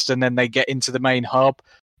Eagle's Nest, and then they get into the main hub.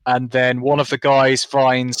 And then one of the guys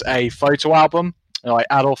finds a photo album, like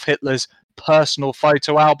Adolf Hitler's personal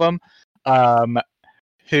photo album,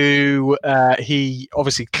 who he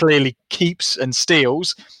obviously clearly keeps and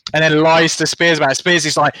steals, and then lies to Spears about it. Spears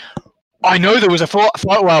is like, I know there was a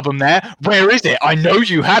photo album there. Where is it? I know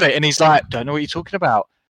you had it. And he's like, don't know what you're talking about.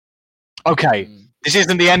 Okay. This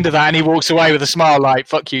isn't the end of that, and he walks away with a smile like,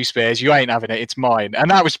 fuck you, Spears, you ain't having it, it's mine.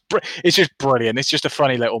 And that was, it's just brilliant. It's just a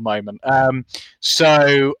funny little moment.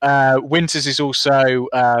 So Winters is also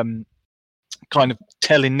kind of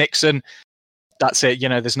telling Nixon, that's it,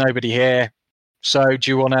 there's nobody here. So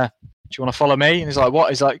do you want to follow me? And he's like, what?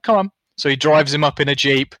 He's like, come on. So he drives him up in a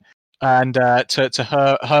Jeep and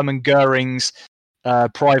to Hermann Goering's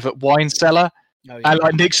private wine cellar. Oh, yeah. And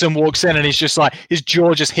like Nixon walks in and he's just like, his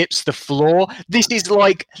jaw just hits the floor. This is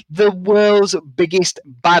like the world's biggest,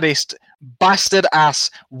 baddest, bastard ass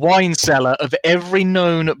wine cellar of every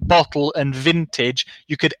known bottle and vintage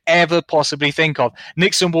you could ever possibly think of.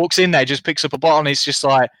 Nixon walks in there, just picks up a bottle, and he's just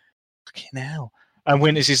like, fucking hell. And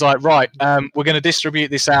Winters is like, right, we're going to distribute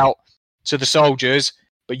this out to the soldiers,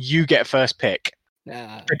 but you get first pick.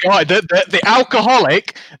 The guy, the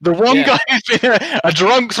alcoholic, the one guy who's been a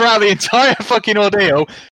drunk throughout the entire fucking ordeal,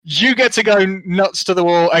 you get to go nuts to the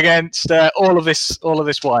wall against all of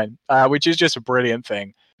this wine, which is just a brilliant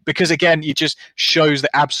thing. Because again, it just shows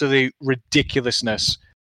the absolute ridiculousness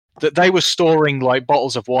that they were storing like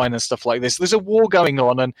bottles of wine and stuff like this. There's a war going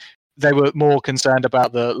on, and they were more concerned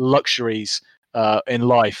about the luxuries in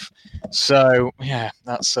life. So yeah,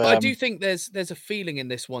 that's. I do think there's a feeling in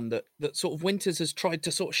this one that sort of Winters has tried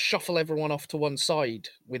to sort of shuffle everyone off to one side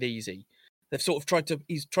with Easy. They've sort of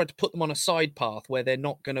he's tried to put them on a side path where they're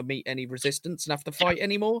not going to meet any resistance and have to fight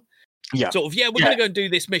anymore. Yeah, sort of. Yeah, we're going to go and do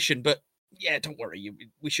this mission, but yeah, don't worry,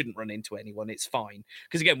 we shouldn't run into anyone. It's fine.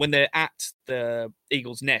 Because again, when they're at the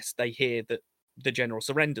Eagle's Nest, they hear that the general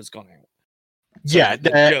surrender's gone out. So the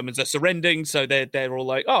Germans are surrendering, so they're all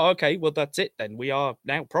like, "Oh, okay, well that's it then. We are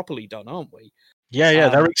now properly done, aren't we?" Yeah.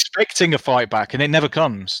 They're expecting a fight back, and it never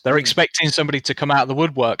comes. They're expecting somebody to come out of the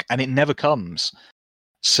woodwork, and it never comes.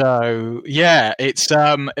 So yeah, it's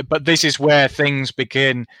but this is where things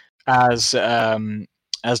begin as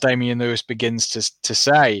as Damian Lewis begins to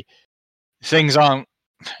say, things aren't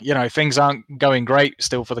going great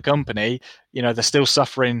still for the company. They're still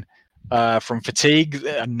suffering from fatigue,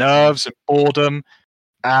 nerves, and boredom,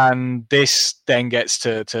 and this then gets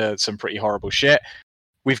to some pretty horrible shit.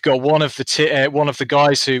 We've got one of the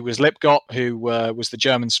guys who was Lipgott, who was the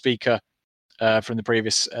German speaker from the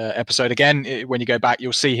previous episode. Again, when you go back,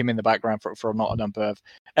 you'll see him in the background for not a number of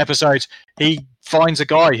episodes. He finds a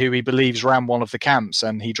guy who he believes ran one of the camps,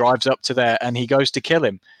 and he drives up to there, and he goes to kill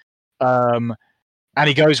him. And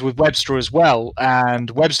he goes with Webster as well,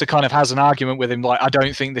 and Webster kind of has an argument with him, like, I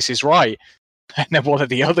don't think this is right. And then one of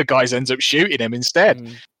the other guys ends up shooting him instead.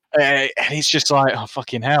 And it's just like, oh,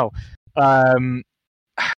 fucking hell.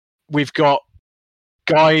 We've got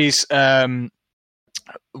guys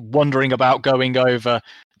wondering about going over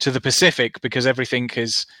to the Pacific because everything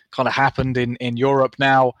has kind of happened in Europe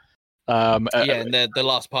now. And the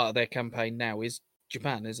last part of their campaign now is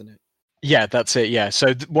Japan, isn't it? Yeah, that's it. Yeah.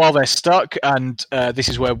 So while they're stuck, and this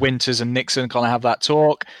is where Winters and Nixon kind of have that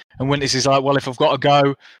talk, and Winters is like, well, if I've got to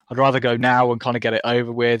go, I'd rather go now and kind of get it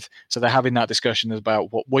over with. So they're having that discussion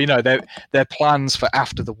about their plans for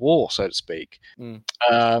after the war, so to speak.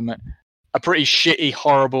 A pretty shitty,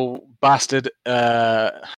 horrible bastard.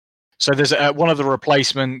 So there's one of the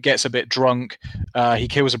replacement gets a bit drunk. He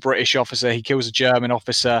kills a British officer. He kills a German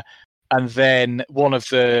officer. And then one of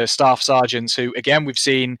the staff sergeants, who, again, we've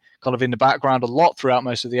seen kind of in the background a lot throughout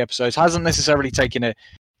most of the episodes, hasn't necessarily taken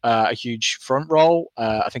a huge front role.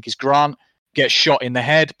 I think it's Grant, gets shot in the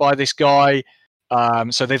head by this guy.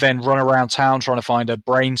 So they then run around town trying to find a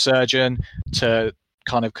brain surgeon to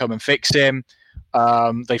kind of come and fix him.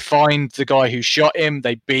 They find the guy who shot him.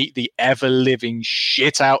 They beat the ever-living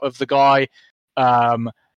shit out of the guy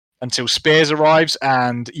until Spears arrives,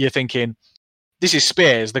 and you're thinking, this is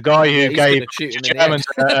Spears, the guy who gave the Germans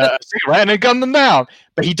a cigarette and then gunned them down.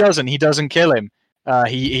 But he doesn't. He doesn't kill him.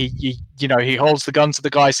 He holds the gun to the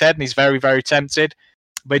guy's head, and he's very, very tempted.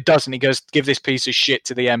 But he doesn't. He goes, give this piece of shit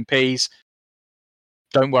to the MPs.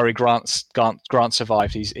 Don't worry, Grant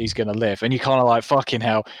survived. He's going to live. And you kind of like, fucking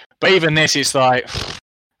hell. But even this, it's like,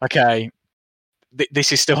 okay,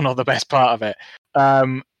 this is still not the best part of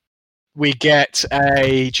it. We get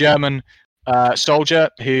a German soldier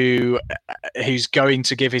who's going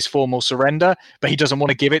to give his formal surrender, but he doesn't want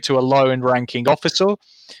to give it to a low-ranking officer.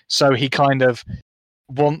 So he kind of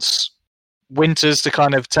wants Winters to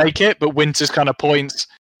kind of take it, but Winters kind of points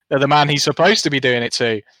at the man he's supposed to be doing it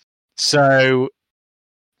to. So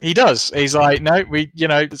he does. He's like, no,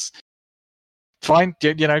 it's fine.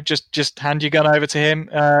 Just hand your gun over to him.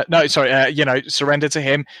 Surrender to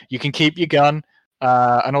him. You can keep your gun.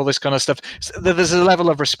 And all this kind of stuff. So there's a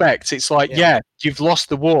level of respect. It's like, yeah, you've lost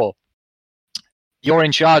the war. You're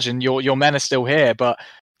in charge, and your men are still here. But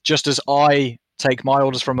just as I take my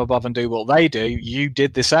orders from above and do what they do, you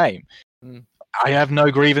did the same. I have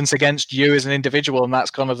no grievance against you as an individual, and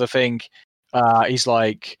that's kind of the thing. He's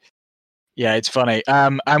like, yeah, it's funny.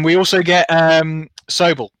 And we also get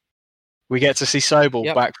Sobel. We get to see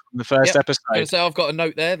Sobel back from the first episode. So I've got a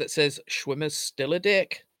note there that says Schwimmer's still a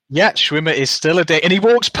dick. Yeah, Schwimmer is still a dick. And he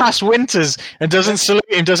walks past Winters and doesn't salute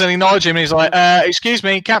him, doesn't acknowledge him. And he's like, excuse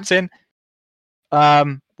me, Captain.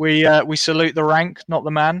 We salute the rank, not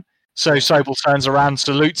the man. So Sobel turns around,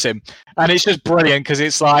 salutes him. And it's just brilliant because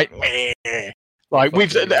it's like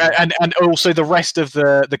we've and also the rest of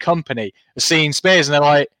the company are seeing Spears and they're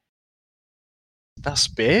like, that's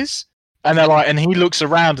Spears? And they're like, and he looks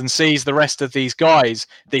around and sees the rest of these guys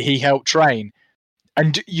that he helped train.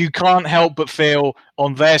 And you can't help but feel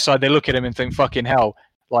on their side, they look at him and think, fucking hell,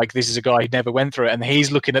 like this is a guy who never went through it. And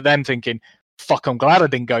he's looking at them thinking, fuck, I'm glad I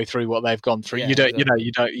didn't go through what they've gone through. You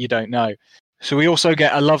don't know. So we also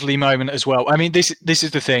get a lovely moment as well. I mean, this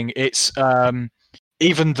is the thing. It's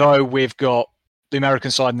even though we've got the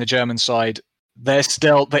American side and the German side, they're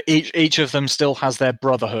still each of them still has their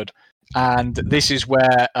brotherhood. And this is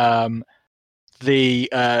where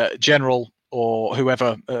the general or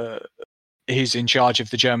whoever who's in charge of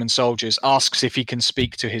the German soldiers asks if he can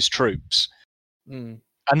speak to his troops. And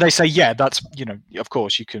they say, yeah, that's, of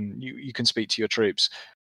course you can speak to your troops.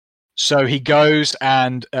 So he goes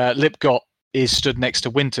and Lipgott is stood next to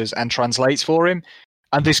Winters and translates for him.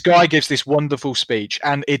 And this guy gives this wonderful speech.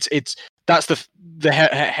 And that's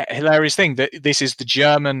the hilarious thing, that this is the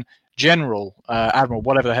German general, admiral,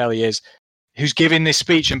 whatever the hell he is, who's giving this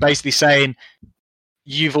speech and basically saying,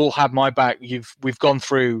 you've all had my back. We've gone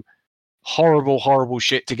through horrible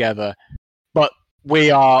shit together, but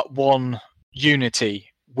we are one unity.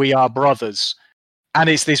 We are brothers. And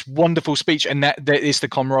it's this wonderful speech, and that is the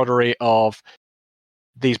camaraderie of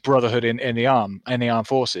these brotherhood in the armed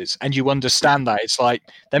forces, and you understand that it's like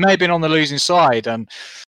they may have been on the losing side, and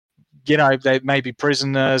they may be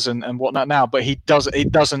prisoners and whatnot now, but it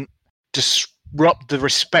doesn't disrupt the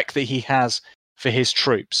respect that he has for his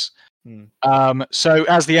troops. So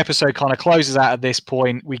as the episode kind of closes out at this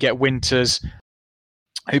point, we get Winters,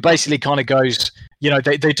 who basically kind of goes,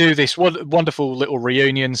 they do this wonderful little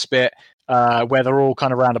reunion bit where they're all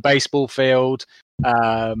kind of around a baseball field,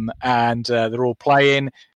 and they're all playing.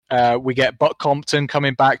 We get Buck Compton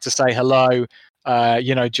coming back to say hello,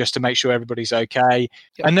 just to make sure everybody's okay.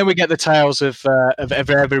 Yep. And then we get the tales of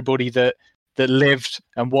everybody that lived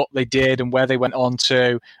and what they did and where they went on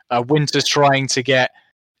to. Winters trying to get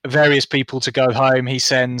various people to go home. He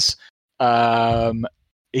sends Malarkey home.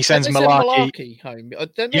 They send Malarkey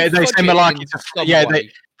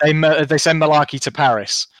they send Malarkey to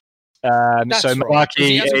Paris. That's so right, Malarkey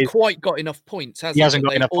he hasn't quite got enough points, has he? Hasn't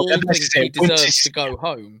got enough points. He deserves to go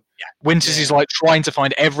home. Yeah. Winters is like trying to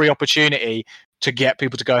find every opportunity to get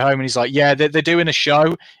people to go home, and he's like, they're doing a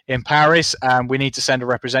show in Paris, and we need to send a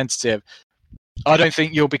representative. I don't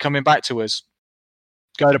think you'll be coming back to us.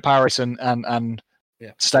 Go to Paris and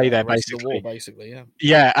stay there, basically. The war,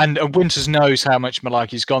 Yeah, and Winters knows how much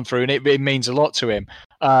Malarkey's gone through, and it means a lot to him.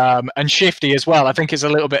 And Shifty as well. I think it's a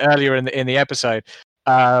little bit earlier in the episode.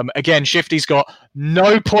 Again, Shifty's got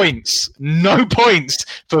no points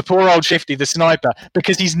for poor old Shifty, the sniper,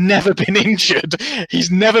 because he's never been injured. He's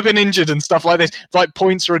never been injured and stuff like this. Like,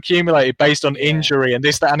 points are accumulated based on injury and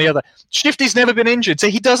this, that, and the other. Shifty's never been injured, so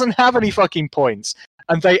he doesn't have any fucking points.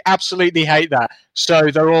 And they absolutely hate that. So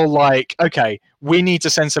they're all like, okay, we need to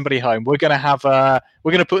send somebody home. We're going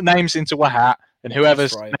to put names into a hat, and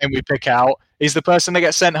whoever's name we pick out is the person that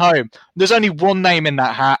gets sent home. There's only one name in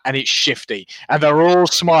that hat, and it's Shifty. And they're all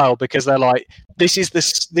smile because they're like, this is the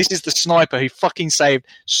sniper who fucking saved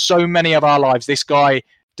so many of our lives. This guy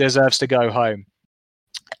deserves to go home.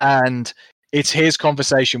 And it's his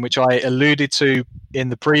conversation, which I alluded to in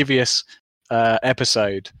the previous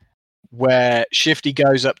episode, where Shifty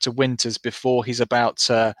goes up to Winters before he's about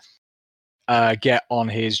to get on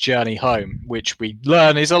his journey home, which we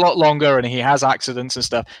learn is a lot longer, and he has accidents and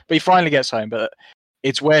stuff, but he finally gets home. But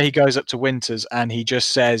it's where he goes up to Winters and he just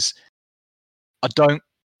says, I don't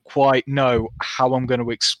quite know how I'm going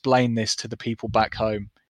to explain this to the people back home.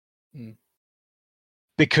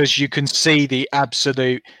 Because you can see the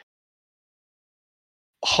absolute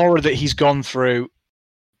horror that he's gone through,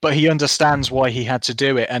 but he understands why he had to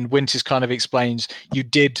do it. And Winters kind of explains,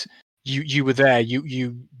 you were there,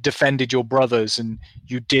 you defended your brothers, and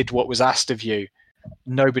you did what was asked of you.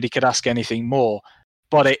 Nobody could ask anything more.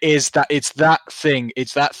 But it's that thing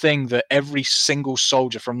that every single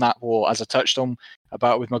soldier from that war, as I touched on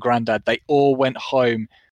about with my granddad, they all went home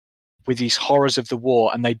with these horrors of the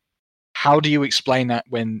war. And how do you explain that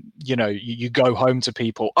when you go home to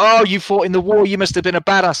people? Oh, you fought in the war, you must have been a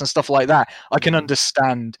badass and stuff like that. I can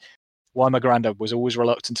understand why my granddad was always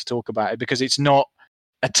reluctant to talk about it, because it's not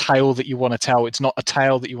a tale that you want to tell. It's not a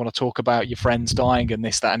tale that you want to talk about your friends dying and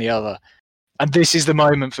this, that, and the other. And this is the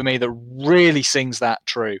moment for me that really sings that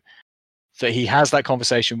true, that he has that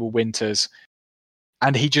conversation with Winters,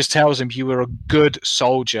 and he just tells him, you were a good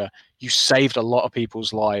soldier. You saved a lot of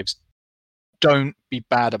people's lives. Don't be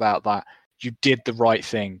bad about that. You did the right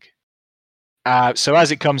thing. So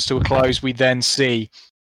as it comes to a close, we then see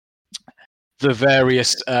the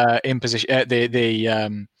various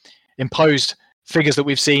imposed figures that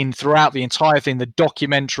we've seen throughout the entire thing, the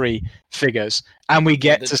documentary figures, and we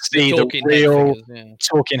get to see the real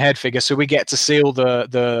talking head figures. So we get to see all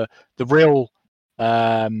the real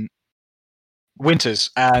Winters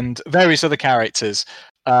and various other characters.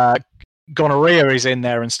 Gonorrhea is in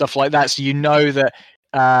there and stuff like that, so you know that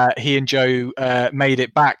he and Joe made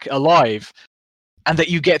it back alive, and that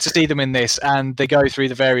you get to see them in this, and they go through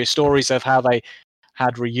the various stories of how they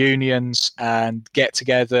had reunions and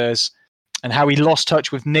get-togethers, and how he lost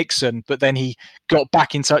touch with Nixon, but then he got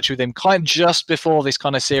back in touch with him kind of just before this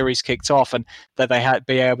kind of series kicked off, and that they had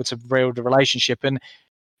be able to build a relationship. And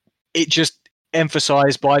it just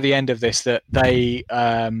emphasized by the end of this that they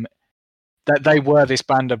were this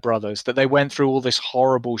band of brothers, that they went through all this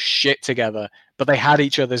horrible shit together, but they had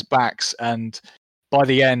each other's backs. And by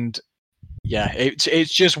the end,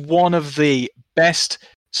 it's just one of the best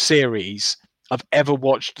series I've ever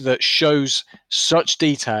watched that shows such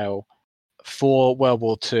detail for World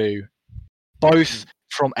War II, both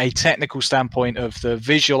from a technical standpoint of the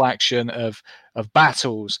visual action of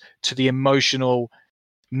battles to the emotional,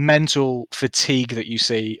 mental fatigue that you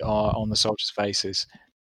see on the soldiers' faces.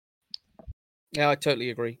 Yeah, I totally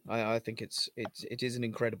agree. I think it is an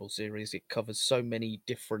incredible series. It covers so many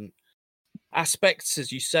different aspects,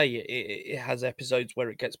 as you say, it has episodes where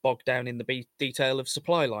it gets bogged down in the detail of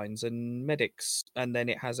supply lines and medics, and then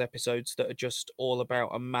it has episodes that are just all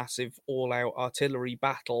about a massive all-out artillery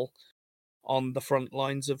battle on the front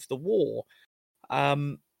lines of the war.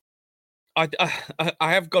 I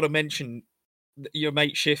have got to mention your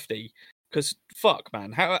mate Shifty, because fuck,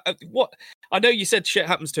 man, what? I know you said shit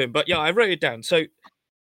happens to him, but yeah, I wrote it down. So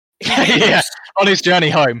yeah, on his journey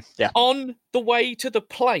home, on the way to the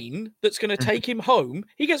plane that's going to take him home,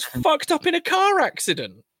 he gets fucked up in a car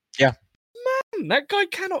accident. Yeah. Man, that guy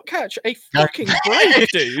cannot catch a fucking break,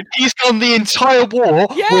 dude. He's gone the entire war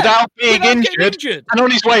without being injured. And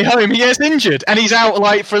on his way home, he gets injured. And he's out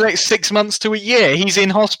like for like 6 months to a year. He's in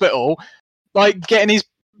hospital, like getting his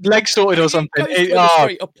leg sorted or something. It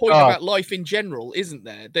illustrates a point about life in general, isn't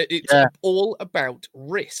there? That it's all about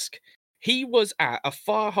risk. He was at a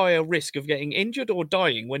far higher risk of getting injured or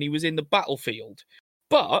dying when he was in the battlefield.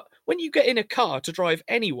 But when you get in a car to drive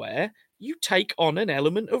anywhere, you take on an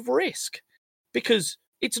element of risk because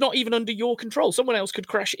it's not even under your control. Someone else could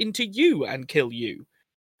crash into you and kill you.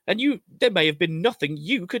 And there may have been nothing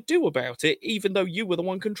you could do about it, even though you were the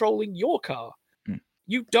one controlling your car.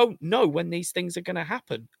 You don't know when these things are going to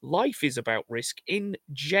happen. Life is about risk in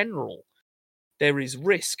general. There is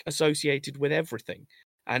risk associated with everything.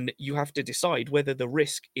 And you have to decide whether the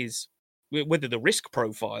risk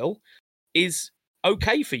profile is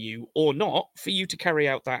okay for you or not for you to carry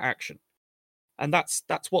out that action. And that's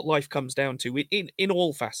what life comes down to in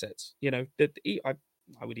all facets. You know, I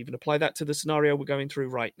would even apply that to the scenario we're going through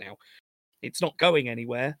right now. It's not going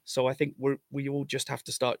anywhere, so I think we all just have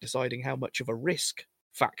to start deciding how much of a risk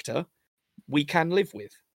factor we can live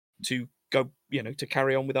with to go, to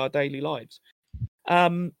carry on with our daily lives.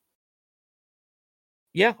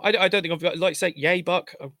 Yeah, I don't think I've got, like, say, yay,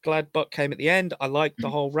 Buck. I'm glad Buck came at the end. I liked the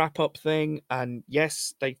whole wrap-up thing. And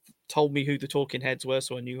yes, they told me who the talking heads were,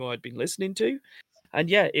 so I knew who I'd been listening to. And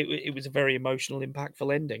yeah, it was a very emotional,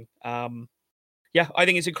 impactful ending. Yeah, I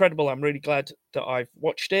think it's incredible. I'm really glad that I've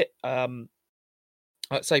watched it. I'd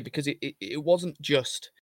say because it wasn't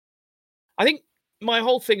just... I think my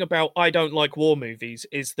whole thing about I don't like war movies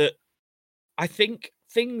is that I think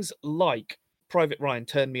things like Private Ryan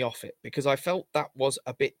turned me off it because I felt that was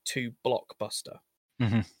a bit too blockbuster.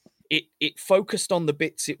 Mm-hmm. It focused on the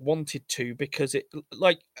bits it wanted to because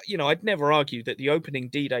I'd never argue that the opening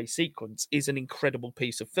D-Day sequence is an incredible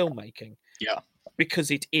piece of filmmaking. Yeah. Because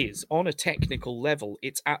it is. On a technical level,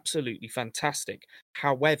 it's absolutely fantastic.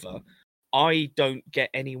 However, I don't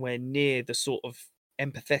get anywhere near the sort of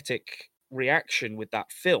empathetic reaction with that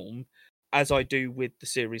film as I do with the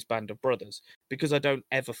series Band of Brothers, because I don't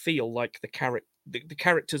ever feel like the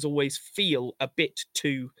characters always feel a bit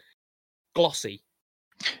too glossy.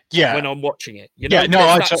 Yeah, when I'm watching it,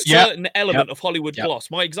 certain element of Hollywood gloss.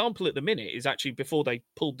 My example at the minute is actually before they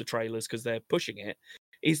pulled the trailers because they're pushing it.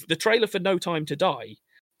 Is the trailer for No Time to Die,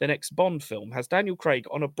 the next Bond film, has Daniel Craig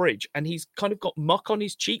on a bridge and he's kind of got muck on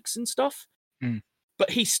his cheeks and stuff,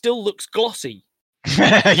 but he still looks glossy.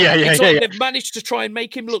 They've managed to try and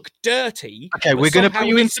make him look dirty. Okay, we're going to put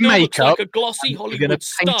you into makeup. Like a glossy Hollywood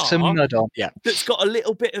paint some mud on. Yeah, that's got a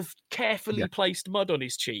little bit of carefully placed mud on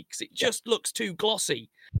his cheeks. It just looks too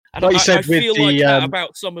glossy. And like I feel like that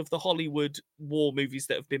about some of the Hollywood war movies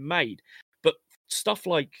that have been made. But stuff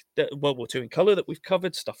like the World War II in Colour that we've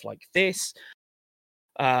covered, stuff like this,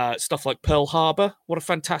 stuff like Pearl Harbor. What a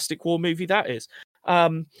fantastic war movie that is.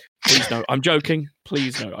 Please no, I'm joking.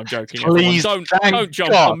 Please no, I'm joking. Please, don't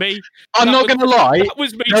jump God. on me. I'm not going to lie. That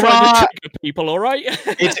was me trying to trigger people, all right?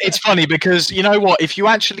 It's funny because, you know what? If you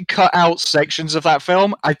actually cut out sections of that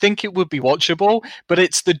film, I think it would be watchable. But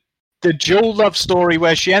it's the dual love story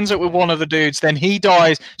where she ends up with one of the dudes, then he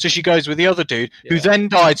dies, so she goes with the other dude, who then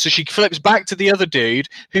died, so she flips back to the other dude,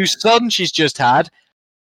 whose son she's just had.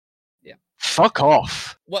 Fuck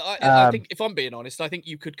off. Well, I think, if I'm being honest, I think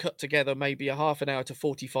you could cut together maybe a half an hour to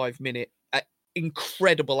 45-minute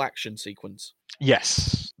incredible action sequence.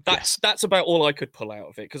 Yes. That's about all I could pull out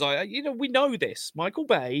of it, because we know this. Michael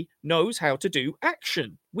Bay knows how to do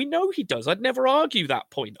action. We know he does. I'd never argue that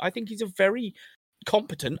point. I think he's a very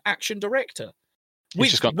competent action director.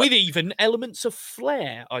 With even elements of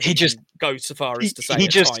flair, I'd go so far as to say he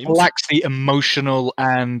just times. lacks the emotional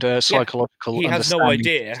and psychological. He has no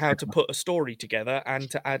idea how to put a story together and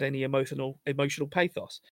to add any emotional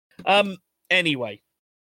pathos. Anyway,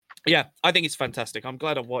 yeah, I think it's fantastic. I'm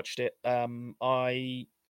glad I've watched it. I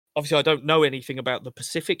don't know anything about the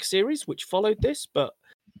Pacific series which followed this, but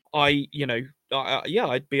I'd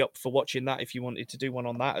be up for watching that if you wanted to do one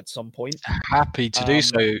on that at some point. Happy to do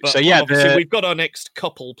so. So we've got our next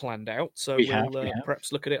couple planned out, so we'll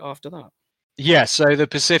perhaps look at it after that. Yeah, so the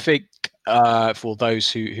Pacific for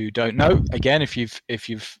those who don't know, again, if you've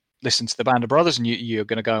listened to the Band of Brothers and you're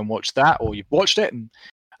going to go and watch that, or you've watched it and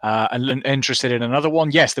interested in another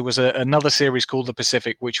one, yes, there was another series called The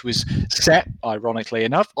Pacific, which was set, ironically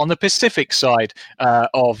enough, on the Pacific side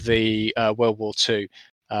of the World War II.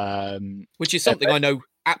 Which is something I know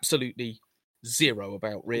absolutely zero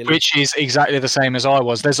about, really. Which is exactly the same as I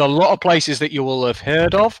was. There's a lot of places that you will have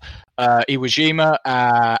heard of, Iwo Jima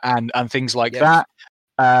and things like that.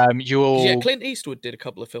 Clint Eastwood did a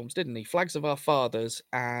couple of films, didn't he? Flags of Our Fathers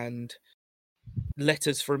and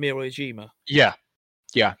Letters from Iwo Jima. Yeah.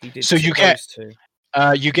 He did so you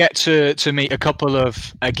get to meet a couple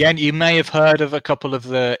of, again, you may have heard of a couple of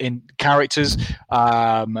the characters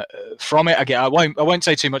from it. Again, I won't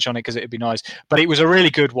say too much on it because it'd be nice, but it was a really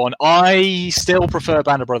good one. I still prefer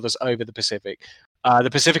Band of Brothers over the Pacific. The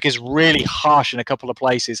Pacific is really harsh in a couple of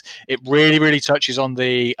places. It really, really touches on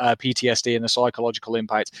the PTSD and the psychological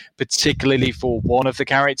impact, particularly for one of the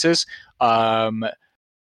characters.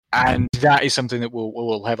 And that is something that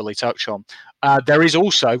we'll heavily touch on. There is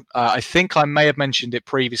also, I think I may have mentioned it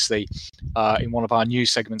previously in one of our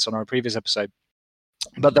news segments on our previous episode,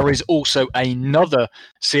 but there is also another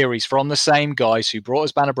series from the same guys who brought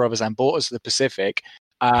us Band of Brothers and brought us The Pacific,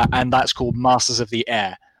 and that's called Masters of the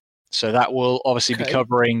Air. So that will obviously be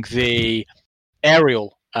covering the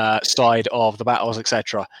aerial side of the battles,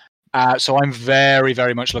 etc. So I'm very,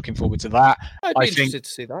 very much looking forward to that. I'd be interested to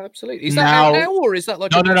see that. Absolutely. Is that out now, or is that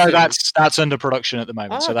like no? That's under production at the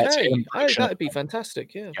moment. So that's that'd be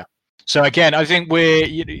fantastic. Yeah. So again, I think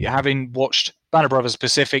we're having watched Band of Brothers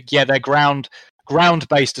Pacific. Yeah, they're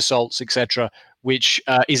ground-based assaults, etc., which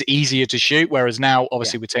is easier to shoot. Whereas now,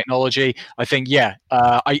 obviously, with technology, I think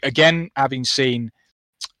having seen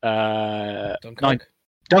Dunkirk.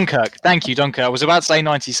 Thank you, Dunkirk. I was about to say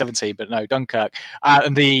 1917, but no, Dunkirk.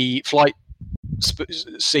 And the flight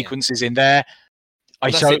sequences in there.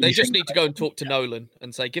 They just need to go and talk to Nolan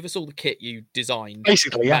and say, give us all the kit you designed,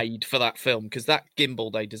 made for that film, because that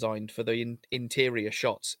gimbal they designed for the interior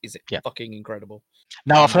shots is fucking incredible.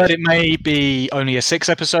 Now, I've heard it may be only a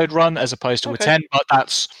 6-episode run as opposed to a 10,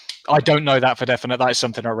 but I don't know that for definite. That is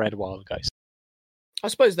something I read a while ago. I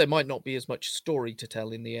suppose there might not be as much story to tell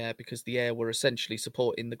in the air because the air were essentially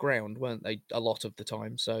supporting the ground, weren't they, a lot of the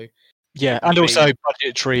time? So yeah, and also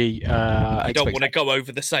budgetary. You don't want to go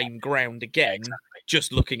over the same ground again,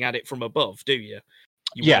 just looking at it from above, do you?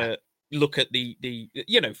 You want to look at the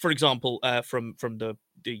for example, from the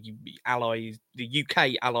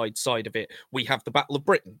UK Allied side of it, we have the Battle of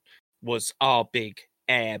Britain was our big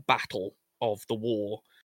air battle of the war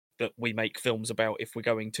that we make films about if we're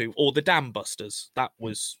going to, or the Dam Busters. That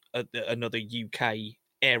was another UK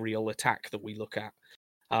aerial attack that we look at.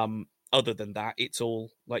 Other than that, it's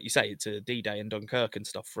all, like you say, it's a D-Day and Dunkirk and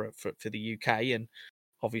stuff for the UK, and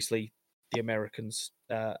obviously the Americans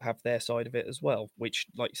have their side of it as well, which,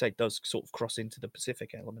 like you say, does sort of cross into the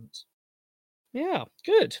Pacific elements. Yeah,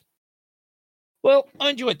 good. Well,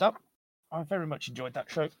 I enjoyed that. I very much enjoyed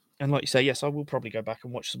that show. And like you say, yes, I will probably go back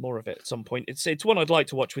and watch some more of it at some point. It's one I'd like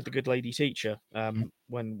to watch with the good lady teacher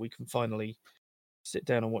when we can finally sit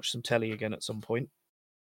down and watch some telly again at some point.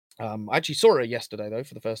 I actually saw her yesterday, though,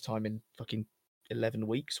 for the first time in fucking 11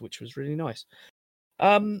 weeks, which was really nice.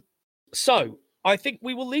 So I think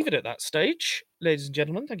we will leave it at that stage. Ladies and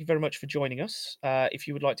gentlemen, thank you very much for joining us. If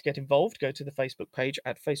you would like to get involved, go to the Facebook page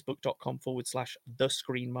at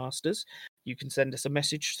facebook.com/thescreenmasters. You can send us a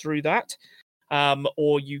message through that.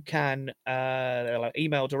 Or you can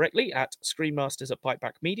email directly at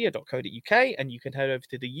screenmasters@bitebackmedia.co.uk, and you can head over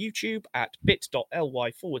to the YouTube at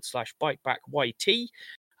bit.ly/bitebackYT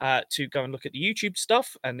to go and look at the YouTube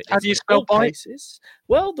stuff. And how do you spell bite? Places.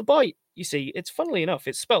 Well, the bite, you see, it's funnily enough,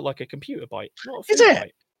 it's spelled like a computer bite, not a food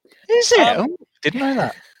bite. Is it? Didn't know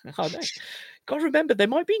that. I know. Got to remember, there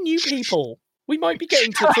might be new people. We might be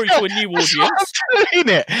getting through to a new audience.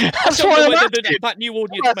 That's why whether that new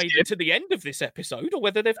audience made it to the end of this episode or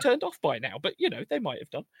whether they've turned off by now. But, they might have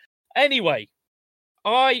done. Anyway,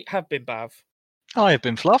 I have been Bav. I have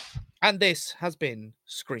been Fluff. And this has been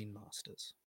Screenmasters.